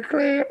 Jimmy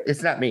Claire.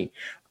 It's not me.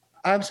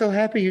 I'm so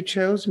happy you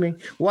chose me.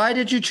 Why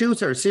did you choose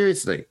her?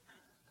 Seriously.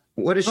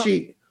 What is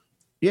she?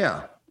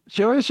 Yeah.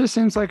 She always just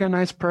seems like a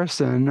nice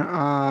person.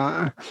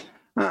 I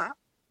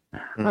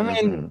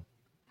mean,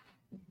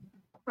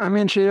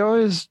 she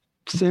always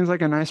seems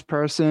like a nice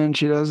person.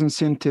 She doesn't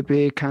seem to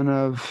be kind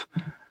of,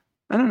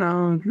 I don't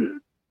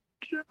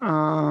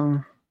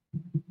know.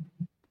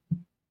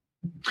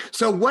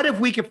 So what if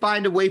we could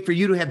find a way for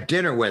you to have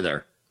dinner with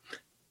her?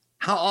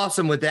 How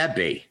awesome would that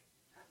be?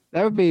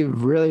 That would be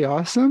really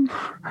awesome.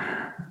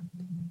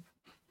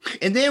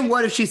 And then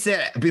what if she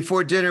said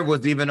before dinner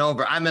was even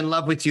over, I'm in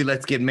love with you,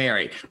 let's get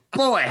married?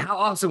 Boy, how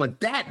awesome would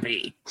that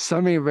be?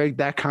 Somebody rigged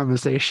that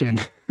conversation.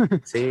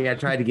 See, I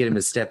tried to get him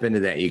to step into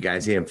that. You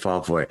guys, he didn't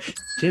fall for it.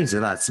 Jim's a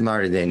lot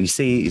smarter than you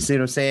see what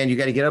I'm saying? You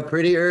got to get up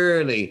pretty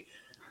early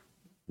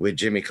with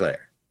Jimmy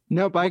Claire.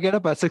 Nope, I get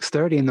up at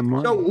 6:30 in the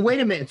morning. So wait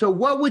a minute. So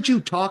what would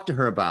you talk to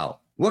her about?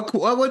 What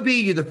would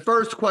be the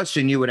first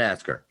question you would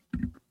ask her?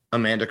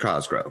 Amanda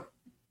Cosgrove.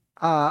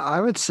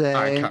 I would say.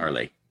 All right,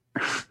 Carly.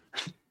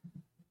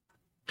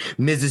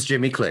 Mrs.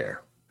 Jimmy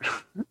Claire.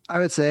 I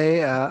would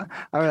say. I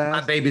would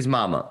ask. My baby's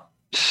mama.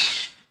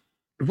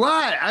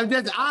 What?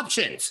 That's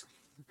options.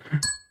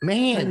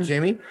 Man,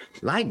 Jimmy,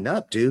 lighten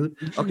up, dude.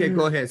 Okay,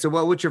 go ahead. So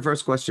what would your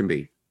first question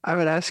be? I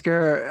would ask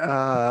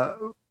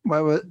her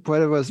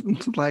what it was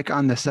like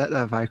on the set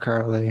of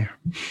iCarly.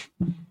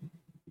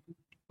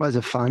 Was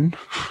it fun?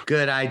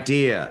 Good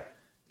idea.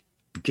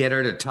 Get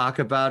her to talk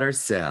about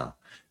herself.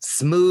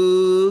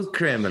 Smooth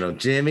criminal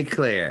Jimmy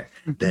Claire,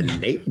 the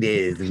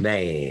ladies'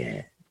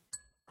 man.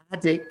 I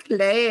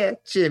declare,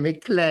 Jimmy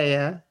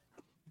Claire.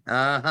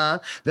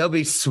 They'll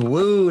be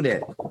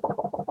swooning.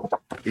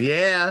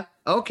 Yeah.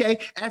 Okay.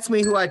 Ask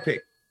me who I'd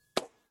pick.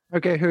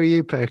 Okay, who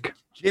you pick?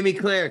 Jimmy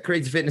Claire,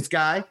 crazy fitness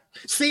guy.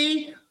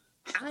 See,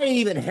 I didn't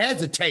even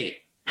hesitate.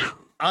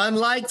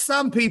 Unlike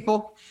some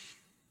people.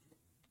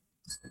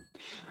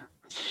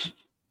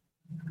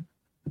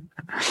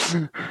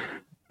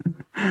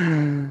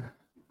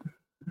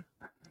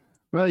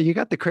 Well, you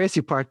got the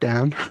crazy part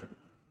down.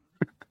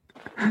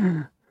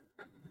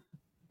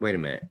 Wait a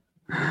minute.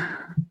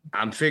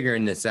 I'm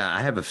figuring this out.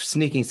 I have a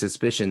sneaking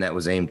suspicion that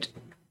was aimed.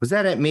 Was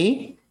that at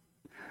me?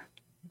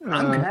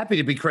 I'm happy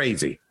to be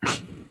crazy.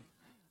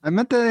 I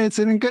meant that it's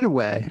in a good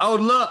way. Oh,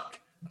 look.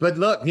 But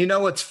look, you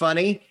know what's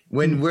funny?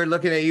 When we're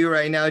looking at you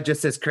right now, it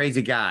just says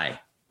crazy guy.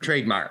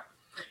 Trademark.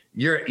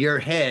 Your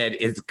head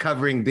is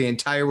covering the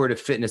entire word of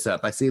fitness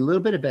up. I see a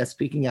little bit of best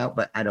speaking out,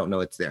 but I don't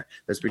know it's there.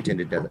 Let's pretend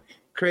it doesn't.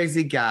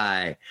 Crazy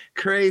guy.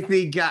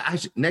 Crazy guy.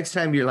 Next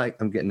time you're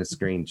like, I'm getting a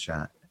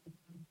screenshot.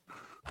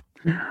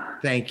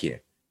 Thank you.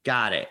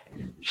 Got it.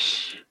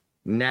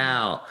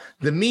 Now,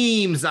 the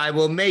memes I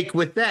will make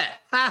with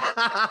that.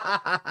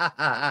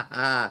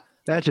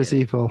 That's just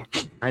evil.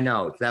 I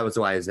know. That was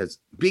why it says,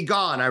 be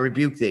gone. I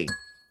rebuke thee.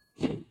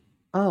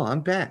 Oh,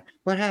 I'm back.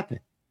 What happened?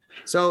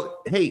 So,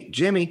 hey,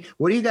 Jimmy,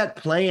 what do you got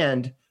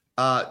planned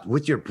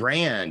with your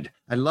brand?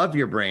 I love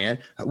your brand.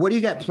 What do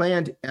you got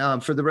planned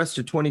for the rest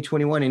of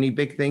 2021? Any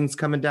big things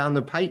coming down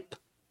the pipe?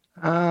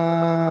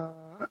 Uh,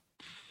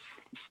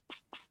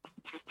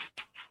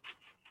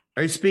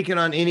 Are you speaking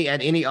on any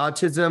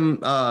autism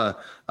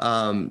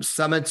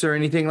summits or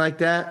anything like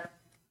that?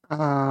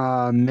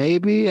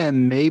 Maybe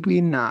and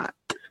maybe not.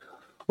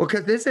 Well,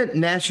 because isn't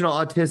National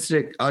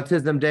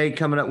Autism Day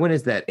coming up? When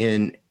is that?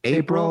 In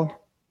April?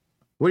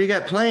 What do you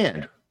got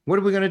planned? What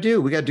are we going to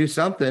do? We got to do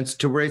something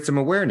to raise some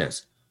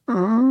awareness.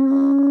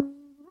 Well,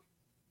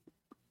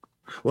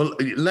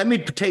 let me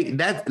take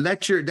that.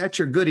 That's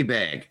your goodie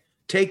bag.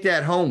 Take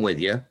that home with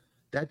you.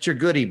 That's your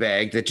goodie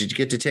bag that you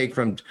get to take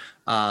from,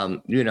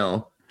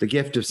 the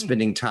gift of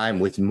spending time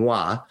with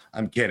moi.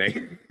 I'm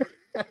kidding.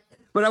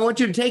 But I want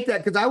you to take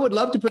that because I would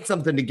love to put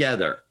something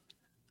together.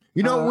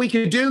 You know what we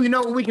could do?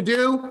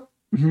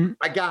 Mm-hmm.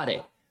 I got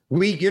it.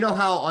 You know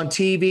how on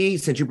TV,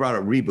 since you brought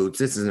up reboots,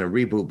 this isn't a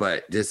reboot,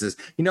 but this is,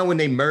 when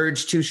they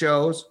merge two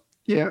shows?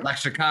 Yeah. Like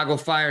Chicago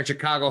Fire and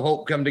Chicago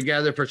Hope come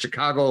together for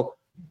Chicago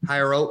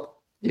Higher Hope?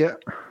 Yeah.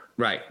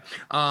 Right.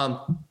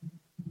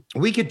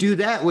 We could do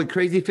that with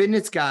Crazy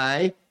Fitness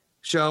Guy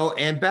show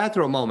and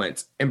Bathrobe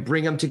Moments and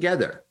bring them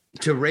together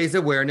to raise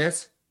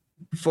awareness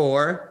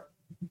for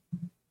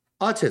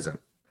autism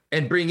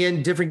and bring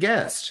in different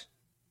guests.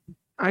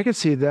 I could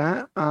see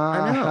that.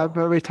 I know. How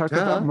about we talk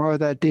about more of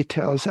that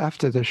details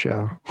after the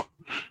show?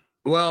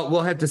 Well,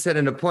 we'll have to set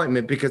an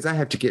appointment because I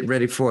have to get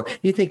ready for.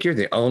 You think you're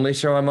the only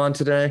show I'm on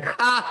today?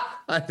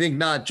 I think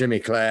not, Jimmy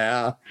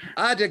Clare.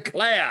 I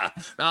declare.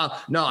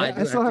 No,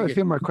 I still have a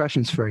few more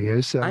questions for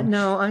you. So I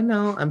know.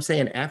 I'm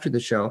saying after the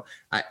show,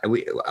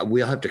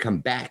 we'll have to come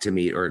back to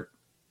me or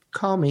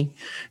call me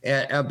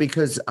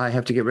because I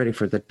have to get ready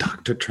for the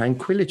Dr.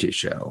 Tranquility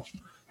show.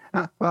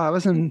 well, I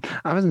wasn't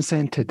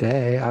saying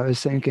today. I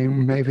was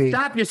thinking maybe.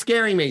 Stop! You're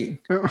scaring me.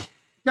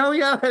 Don't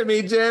yell at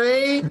me,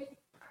 Jimmy.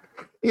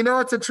 You know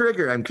it's a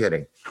trigger. I'm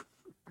kidding.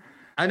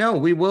 I know.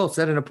 We will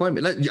set an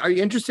appointment. Are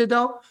you interested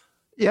though?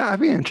 Yeah, I'd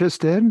be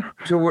interested.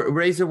 To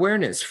raise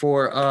awareness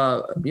for,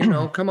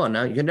 come on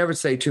now. You can never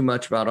say too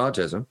much about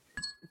autism.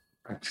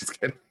 I'm just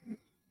kidding.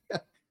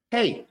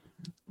 Hey,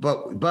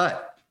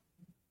 but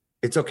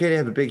it's okay to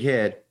have a big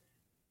head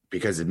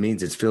because it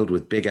means it's filled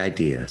with big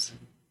ideas.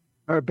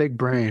 Or a big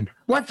brain.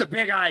 What's a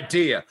big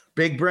idea?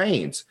 Big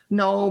brains.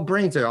 No,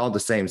 brains are all the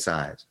same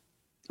size.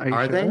 Are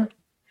sure? they?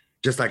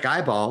 Just like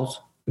eyeballs.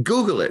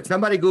 Google it.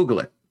 Somebody Google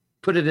it.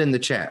 Put it in the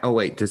chat. Oh,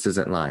 wait, this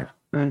isn't live.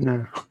 I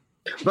know.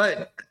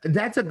 But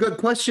that's a good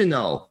question,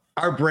 though.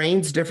 Are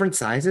brains different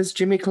sizes,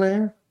 Jimmy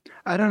Clare?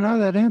 I don't know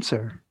that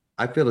answer.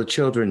 I feel a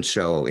children's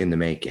show in the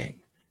making.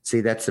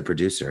 See, that's the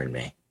producer in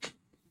me.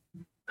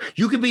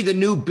 You could be the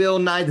new Bill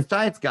Nye the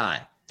Science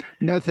Guy.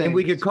 No thanks. And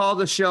we could call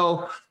the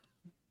show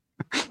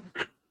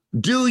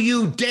Do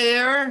You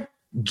Dare,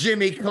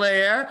 Jimmy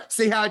Clare?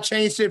 See how I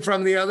changed it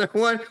from the other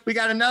one? We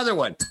got another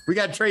one. We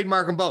got to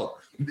trademark them both.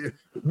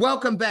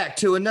 Welcome back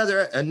to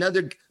another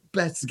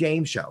best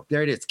game show.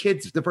 There it is.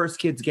 The first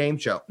kids game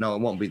show. No,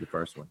 it won't be the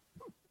first one.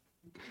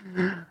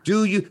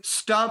 Do you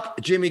stump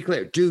Jimmy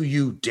Clare? Do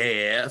you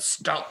dare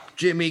stump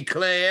Jimmy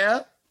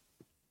Clare?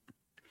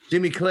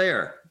 Jimmy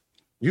Clare,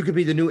 you could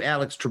be the new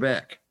Alex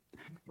Trebek.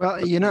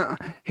 Well,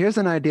 here's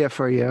an idea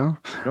for you.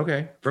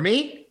 Okay. For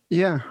me?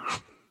 Yeah.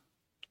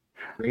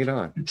 Bring it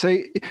on. So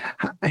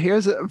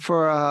here's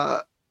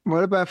for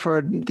what about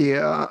for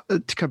the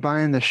to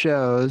combine the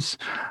shows?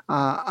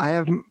 I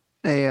have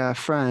a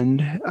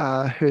friend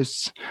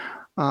who's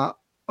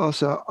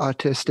also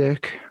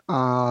autistic,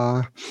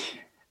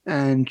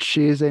 and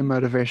she's a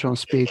motivational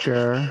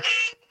speaker.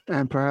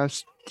 And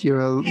perhaps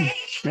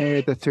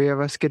maybe the three of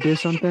us could do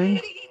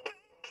something.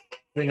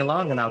 Sing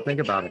along, and I'll think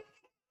about it.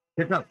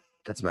 Here comes.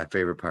 That's my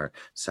favorite part.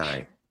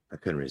 Sorry, I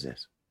couldn't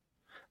resist.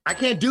 I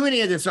can't do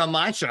any of this on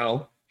my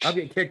show. I'll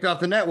get kicked off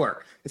the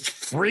network. It's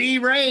free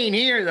reign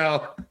here,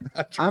 though.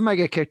 I might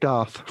get kicked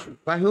off.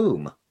 By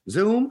whom?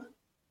 Zoom?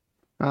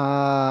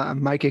 I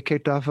might get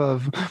kicked off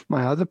of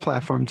my other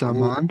platforms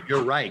I'm on.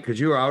 You're right, because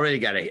you're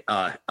already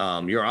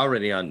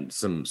on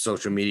some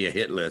social media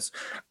hit list.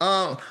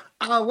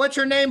 What's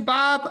your name,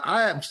 Bob?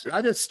 I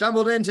just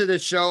stumbled into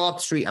this show off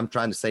the street. I'm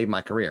trying to save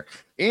my career.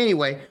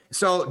 Anyway,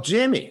 so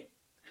Jimmy,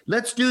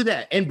 let's do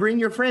that and bring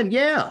your friend.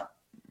 Yeah.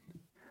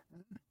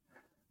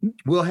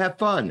 We'll have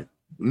fun.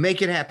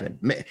 Make it happen.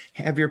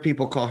 Have your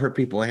people call her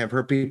people and have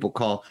her people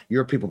call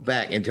your people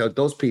back and tell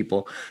those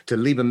people to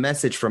leave a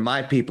message for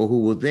my people who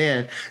will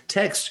then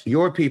text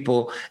your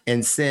people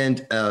and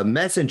send a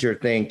messenger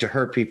thing to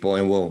her people.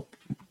 And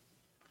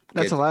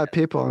that's a lot of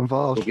people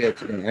involved.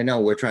 I know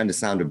we're trying to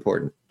sound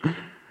important.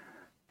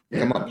 Yeah.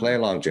 Come on, play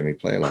along, Jimmy.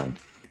 Play along.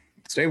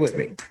 Stay with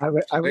me. I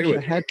wish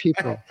I had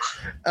people.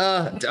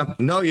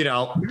 No, you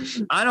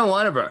don't. I don't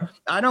want to.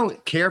 I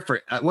don't care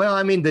for. Well,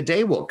 I mean, the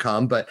day will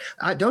come, but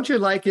don't you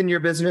like in your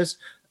business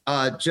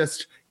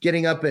just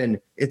getting up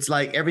and it's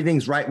like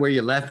everything's right where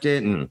you left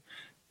it, and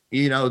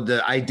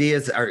the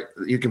ideas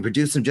you can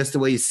produce them just the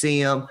way you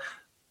see them.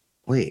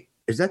 Wait,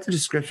 is that the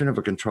description of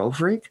a control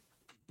freak?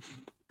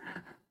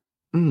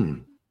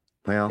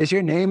 Well, is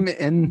your name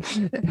in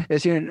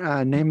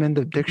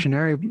the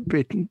dictionary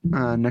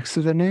next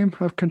to the name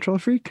of control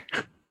freak?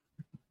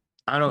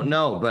 I don't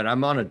know, but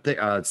I'm on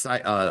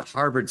a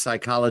Harvard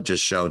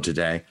psychologist show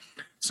today,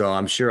 so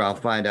I'm sure I'll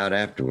find out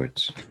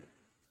afterwards.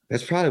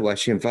 That's probably why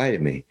she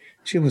invited me.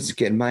 She wants to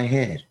get in my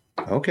head.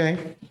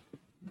 Okay,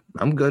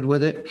 I'm good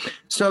with it.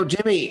 So,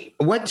 Jimmy,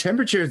 what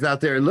temperature is out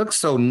there? It looks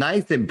so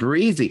nice and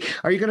breezy.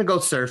 Are you going to go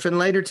surfing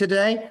later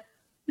today?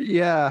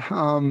 Yeah.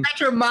 Got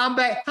your mom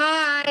back.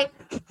 Hi.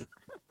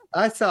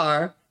 I saw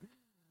her.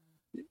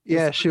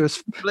 Yeah, she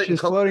was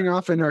floating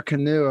off in her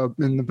canoe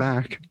in the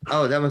back.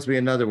 Oh, that must be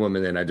another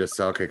woman then I just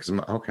saw.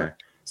 Okay.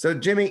 So,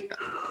 Jimmy,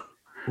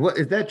 what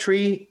is that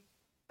tree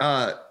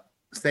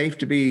safe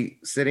to be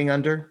sitting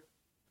under?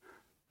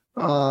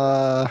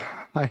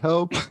 I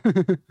hope.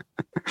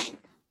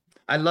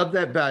 I love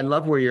that. I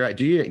love where you're at.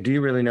 Do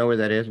you really know where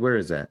that is? Where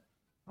is that?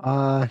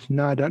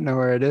 No, I don't know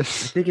where it I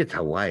is. think it's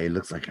Hawaii. It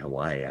looks like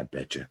Hawaii, I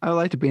bet you. I would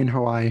like to be in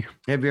Hawaii.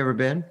 Have you ever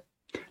been?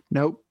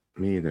 Nope.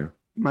 Me either.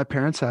 My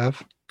parents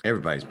have.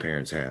 Everybody's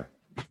parents have.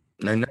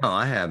 I know,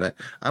 I haven't.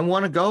 I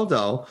want to go,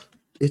 though.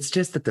 It's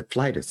just that the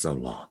flight is so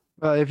long.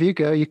 Well, if you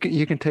go, you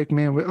can take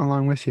me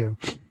along with you.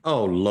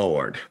 Oh,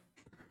 Lord.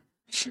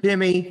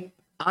 Jimmy,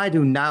 I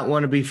do not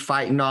want to be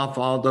fighting off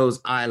all those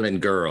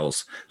island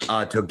girls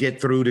to get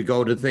through to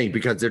go to the thing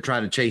because they're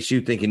trying to chase you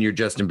thinking you're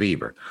Justin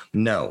Bieber.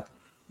 No.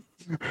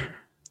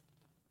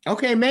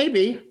 Okay,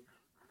 maybe.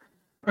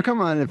 Oh,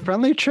 come on, a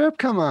friendly trip?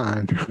 Come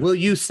on. Will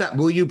you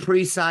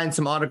pre-sign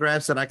some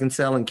autographs that I can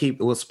sell and keep?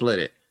 We'll split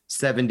it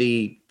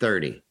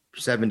 70-30.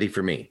 70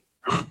 for me.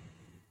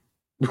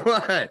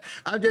 What?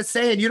 I'm just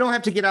saying you don't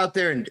have to get out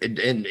there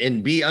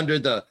and be under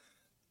the,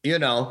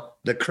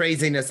 the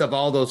craziness of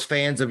all those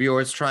fans of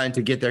yours trying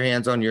to get their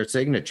hands on your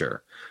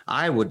signature.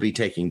 I would be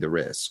taking the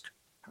risk.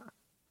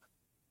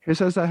 Who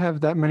says I have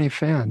that many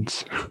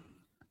fans?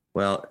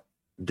 Well,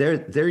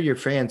 they're your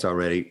fans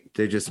already.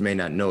 They just may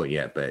not know it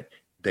yet, but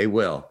they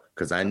will,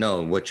 because I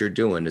know what you're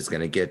doing is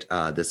going to get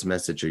this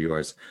message of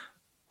yours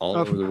all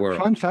over the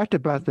world. Fun fact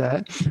about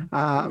that: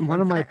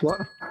 one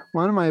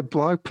of my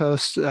blog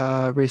posts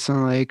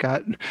recently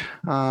got went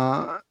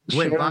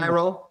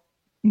viral.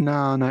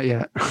 No, not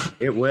yet.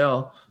 It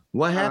will.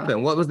 What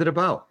happened? What was it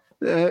about?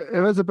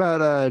 It was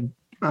about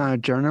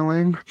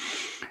journaling,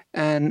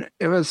 and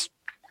it was.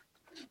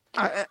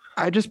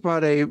 I just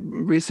bought a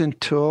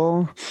recent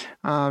tool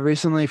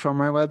recently for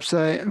my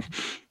website.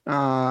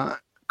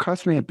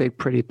 Cost me a big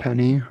pretty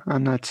penny.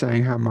 I'm not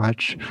saying how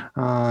much.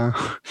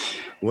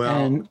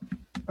 And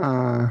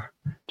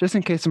just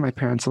in case of my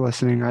parents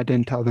listening, I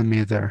didn't tell them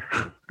either.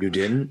 You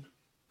didn't?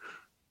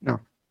 No.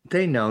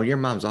 They know your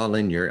mom's all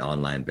in your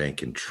online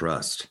banking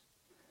trust.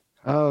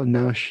 Oh,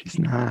 no, she's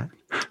not.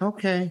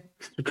 Okay.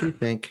 What do you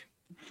think?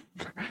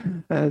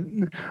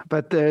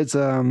 But there's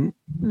so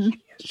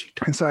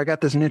I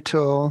got this new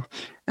tool,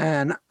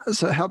 and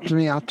so it helps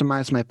me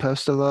optimize my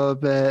post a little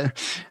bit.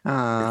 It's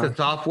a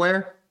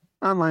software?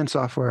 Online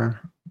software.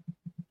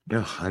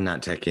 Oh, I'm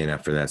not techie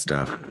enough for that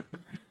stuff.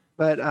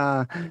 But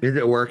is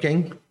it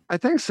working? I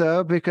think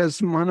so,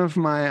 because one of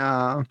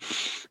my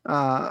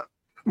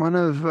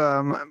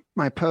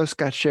posts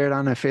got shared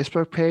on a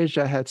Facebook page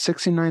that had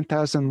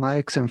 69,000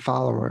 likes and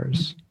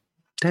followers.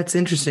 That's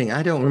interesting.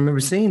 I don't remember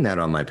seeing that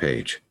on my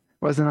page.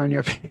 Wasn't on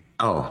your page.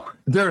 Oh,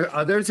 there are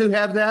others who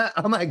have that?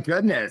 Oh my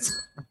goodness.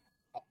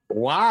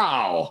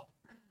 Wow.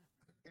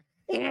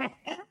 You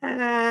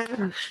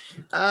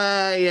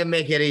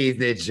make it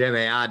easy,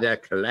 Jimmy. I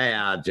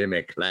declare,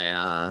 Jimmy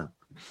Clare.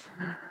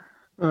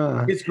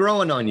 It's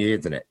growing on you,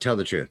 isn't it? Tell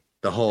the truth.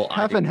 The whole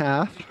half and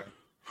half.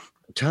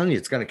 I'm telling you,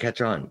 it's going to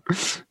catch on.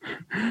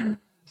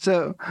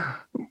 So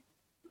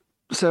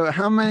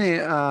how many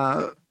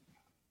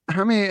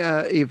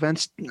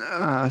events,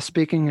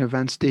 speaking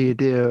events, do you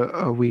do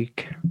a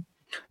week?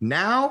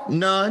 Now,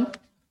 none,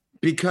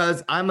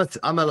 because I'm a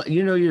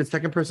you're the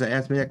second person to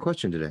ask me that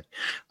question today.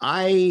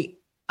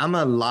 I'm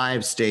a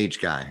live stage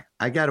guy.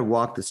 I got to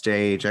walk the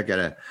stage. I got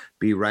to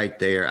be right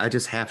there. I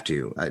just have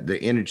to.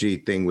 The energy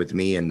thing with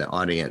me and the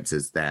audience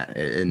is that.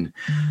 And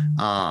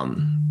I'll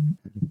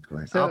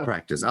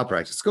practice.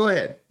 Go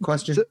ahead.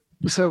 Question.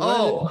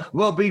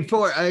 Well,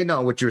 before I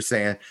know what you're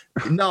saying.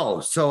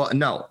 No,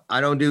 I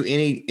don't do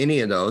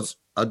any of those.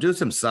 I'll do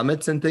some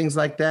summits and things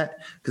like that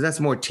because that's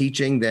more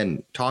teaching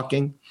than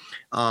talking.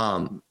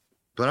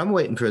 But I'm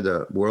waiting for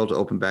the world to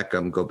open back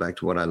up and go back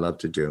to what I love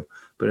to do.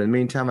 But in the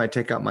meantime, I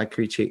take out my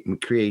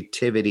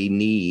creativity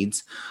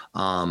needs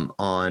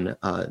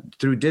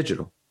through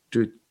digital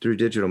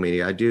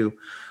media. I do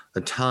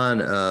a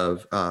ton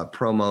of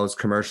promos,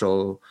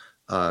 commercial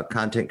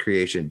content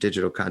creation,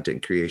 digital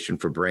content creation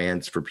for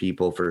brands, for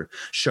people, for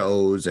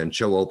shows and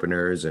show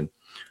openers and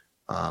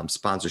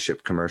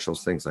sponsorship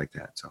commercials, things like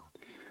that. So,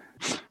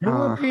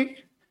 yeah,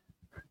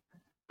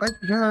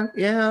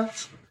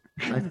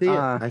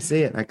 I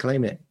see it. I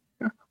claim it.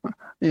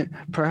 Yeah,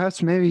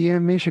 perhaps maybe you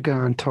and me should go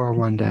on tour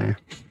one day.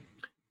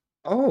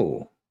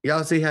 Oh,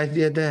 y'all see how I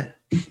did that?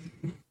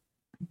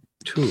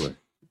 Tour.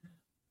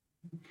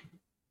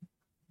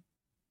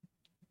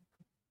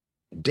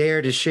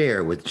 Dare to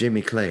share with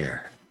Jimmy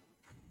Clare.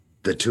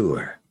 The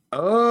tour.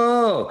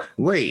 Oh,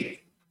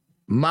 wait.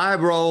 My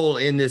role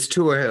in this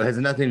tour has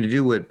nothing to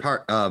do with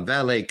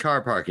valet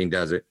car parking,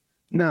 does it?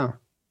 No.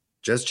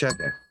 Just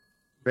checking.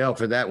 Fell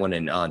for that one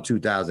in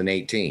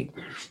 2018.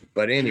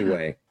 But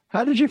anyway.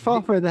 How did you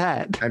fall for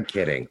that? I'm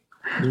kidding.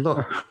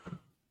 Look.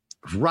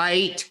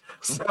 Right?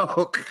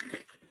 So,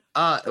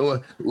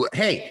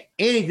 hey,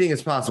 anything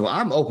is possible.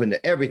 I'm open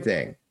to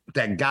everything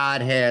that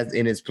God has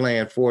in his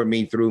plan for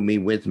me, through me,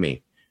 with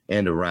me,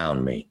 and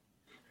around me.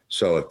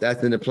 So if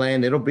that's in the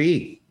plan, it'll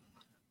be.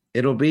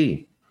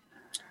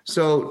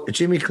 So,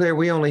 Jimmy Clare,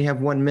 we only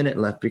have 1 minute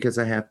left because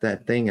I have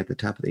that thing at the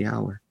top of the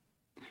hour.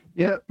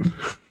 Yep.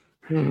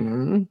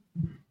 Mm-hmm.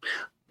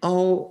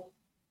 Oh,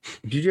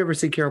 did you ever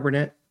see Carol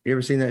Burnett? You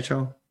ever seen that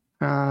show?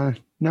 No,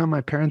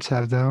 my parents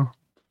have, though.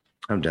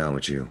 I'm down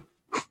with you.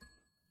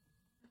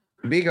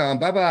 Be gone.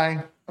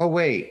 Bye-bye. Oh,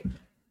 wait.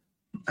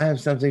 I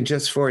have something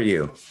just for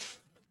you.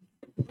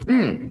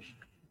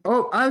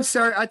 Oh, I'm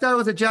sorry. I thought it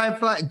was a giant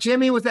fly.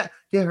 Jimmy, was that?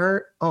 Did it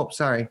hurt? Oh,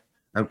 sorry.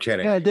 I'm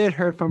kidding. Yeah, it did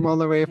hurt from all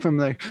the way from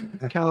the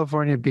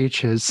California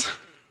beaches.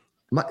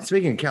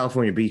 Speaking of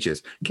California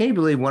beaches, can you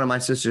believe one of my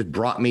sisters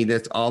brought me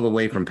this all the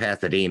way from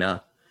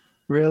Pasadena?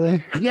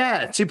 Really?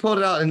 Yeah, she pulled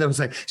it out and it was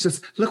like, she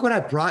says, look what I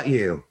brought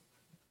you.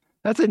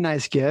 That's a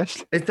nice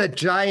gift. It's a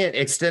giant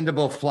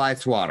extendable fly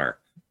swatter.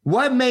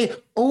 What made?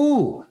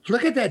 Oh,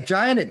 look at that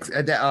giant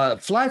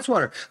fly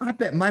swatter. I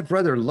bet my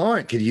brother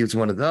Loren could use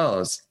one of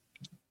those.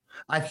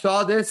 I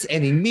saw this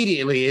and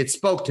immediately it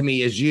spoke to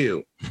me as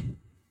you.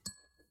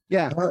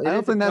 Yeah, I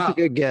don't think that's a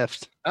good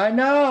gift. I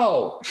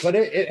know, but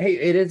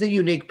it is a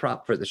unique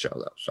prop for the show,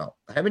 though. So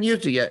I haven't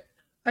used it yet.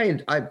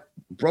 I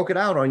broke it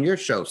out on your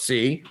show.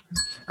 See,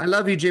 I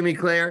love you, Jimmy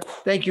Claire.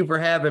 Thank you for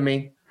having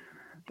me.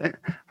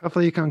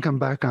 Hopefully you can come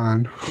back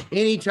on.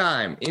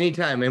 Anytime.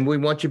 And we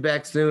want you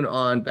back soon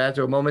on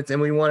Bathrobe Moments. And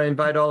we want to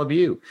invite all of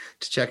you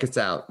to check us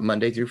out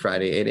Monday through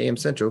Friday, 8 a.m.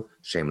 Central.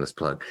 Shameless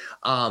plug.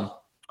 On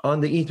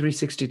the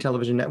E360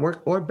 Television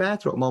Network or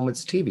Bathrobe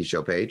Moments TV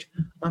show page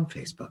on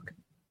Facebook.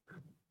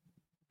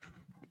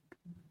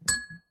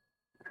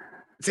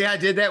 See, I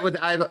did that with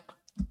I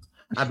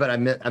bet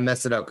I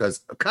messed it up because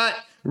cut,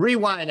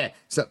 rewind it.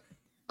 So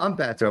on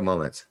Bathrobe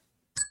Moments.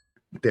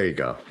 There you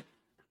go.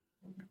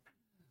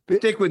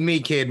 Stick with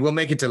me, kid. We'll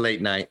make it to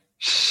late night.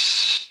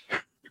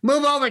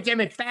 Move over,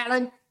 Jimmy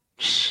Fallon.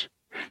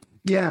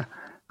 Yeah,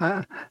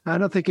 I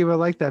don't think he would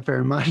like that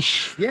very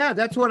much. Yeah,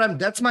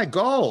 that's my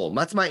goal.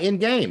 That's my end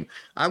game.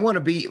 I want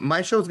to be,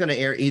 my show's going to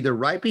air either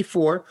right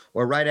before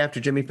or right after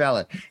Jimmy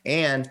Fallon.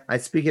 And I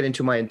speak it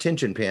into my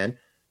intention pin,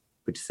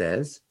 which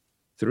says,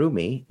 through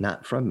me,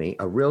 not from me,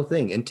 a real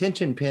thing.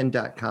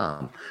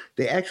 Intentionpin.com.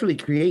 They actually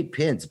create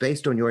pins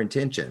based on your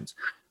intentions.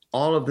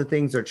 All of the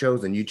things are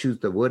chosen. You choose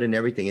the wood and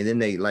everything, and then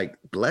they like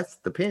bless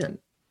the pin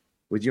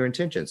with your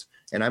intentions.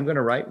 And I'm going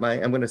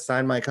to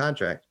sign my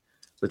contract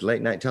with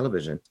late night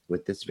television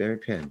with this very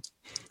pin.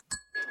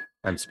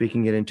 I'm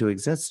speaking it into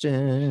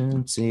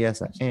existence.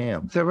 Yes, I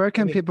am. So where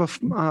can people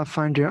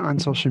find you on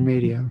social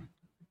media?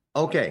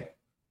 Okay.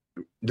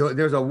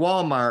 There's a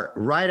Walmart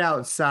right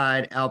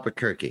outside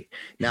Albuquerque.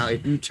 Now,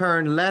 if you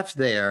turn left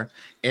there,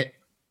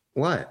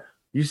 what?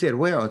 You said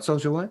where? On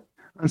social what?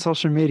 On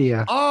social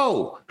media.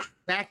 Oh,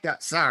 backed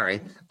up.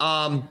 Sorry.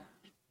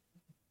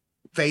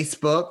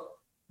 Facebook.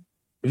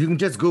 You can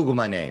just Google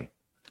my name.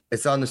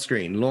 It's on the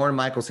screen. Loren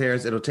Michaels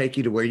Harris. It'll take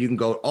you to where you can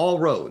go all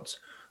roads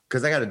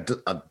because I got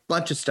a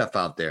bunch of stuff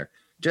out there.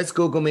 Just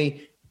Google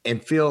me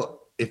and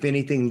feel if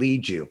anything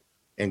leads you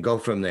and go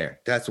from there.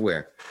 That's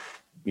where.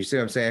 You see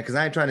what I'm saying? Because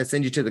I ain't trying to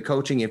send you to the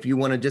coaching if you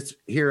want to just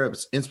hear an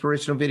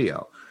inspirational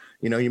video.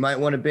 You know, you might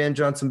want to binge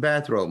on some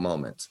bathrobe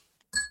moments.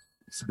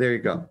 So there you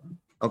go.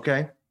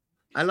 Okay?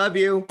 I love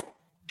you.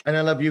 And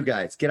I love you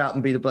guys. Get out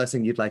and be the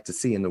blessing you'd like to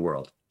see in the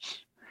world.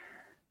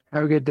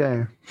 Have a good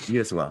day.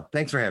 You as well.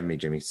 Thanks for having me,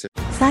 Jimmy.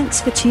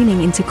 Thanks for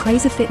tuning into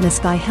Crazy Fitness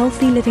Guy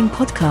Healthy Living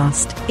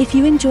Podcast. If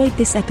you enjoyed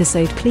this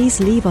episode, please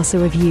leave us a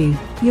review.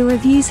 Your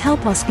reviews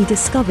help us be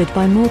discovered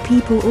by more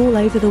people all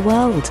over the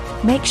world.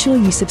 Make sure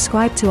you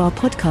subscribe to our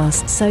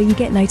podcast so you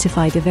get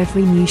notified of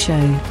every new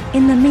show.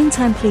 In the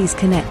meantime, please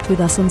connect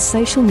with us on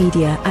social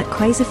media at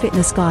Crazy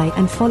Fitness Guy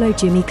and follow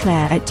Jimmy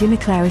Claire at Jimmy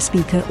Clara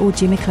Speaker or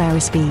Jimmy Clara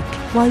Speak.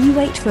 While you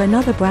wait for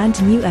another brand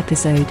new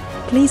episode,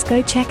 please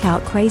go check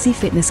out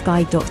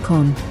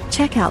crazyfitnessguy.com.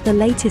 Check out the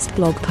latest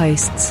blog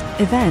posts,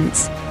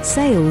 events,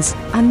 sales,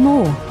 and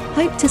more.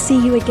 Hope to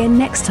see you again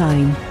next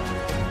time.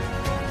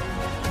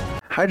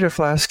 Hydro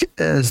Flask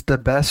is the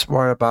best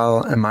water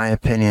bottle in my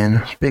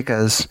opinion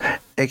because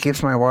it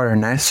keeps my water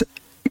nice,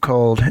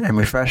 cold, and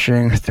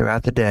refreshing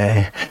throughout the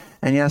day.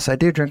 And yes, I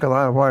do drink a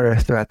lot of water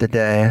throughout the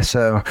day,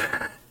 so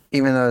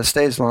even though it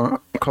stays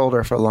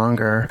colder for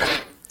longer,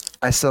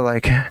 I still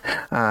like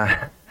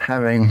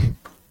having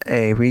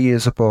a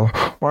reusable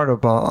water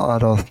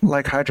bottle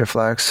like Hydro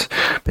Flask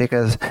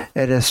because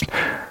it just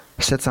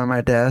sits on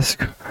my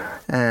desk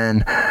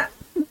and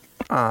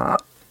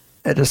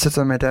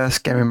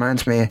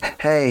reminds me,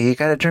 hey, you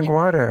gotta drink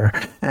water.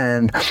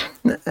 And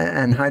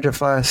Hydro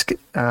Flask,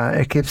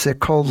 it keeps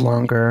it cold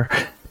longer,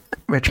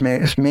 which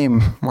makes me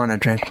want to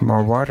drink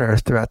more water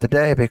throughout the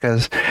day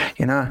because,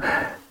 you know,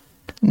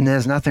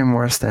 there's nothing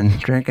worse than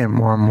drinking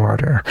warm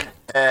water.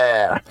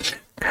 Go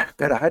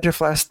to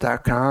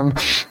hydroflask.com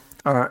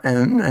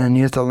and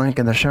use the link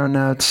in the show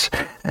notes.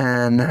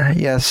 And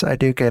yes, I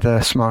do get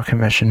a small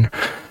commission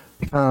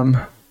from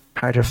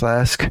Hydro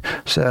Flask,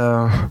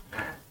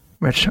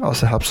 which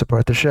also helps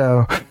support the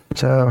show.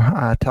 So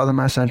tell them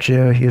I sent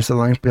you, use the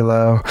link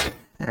below,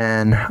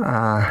 and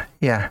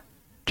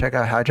check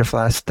out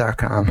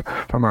hydroflask.com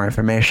for more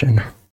information.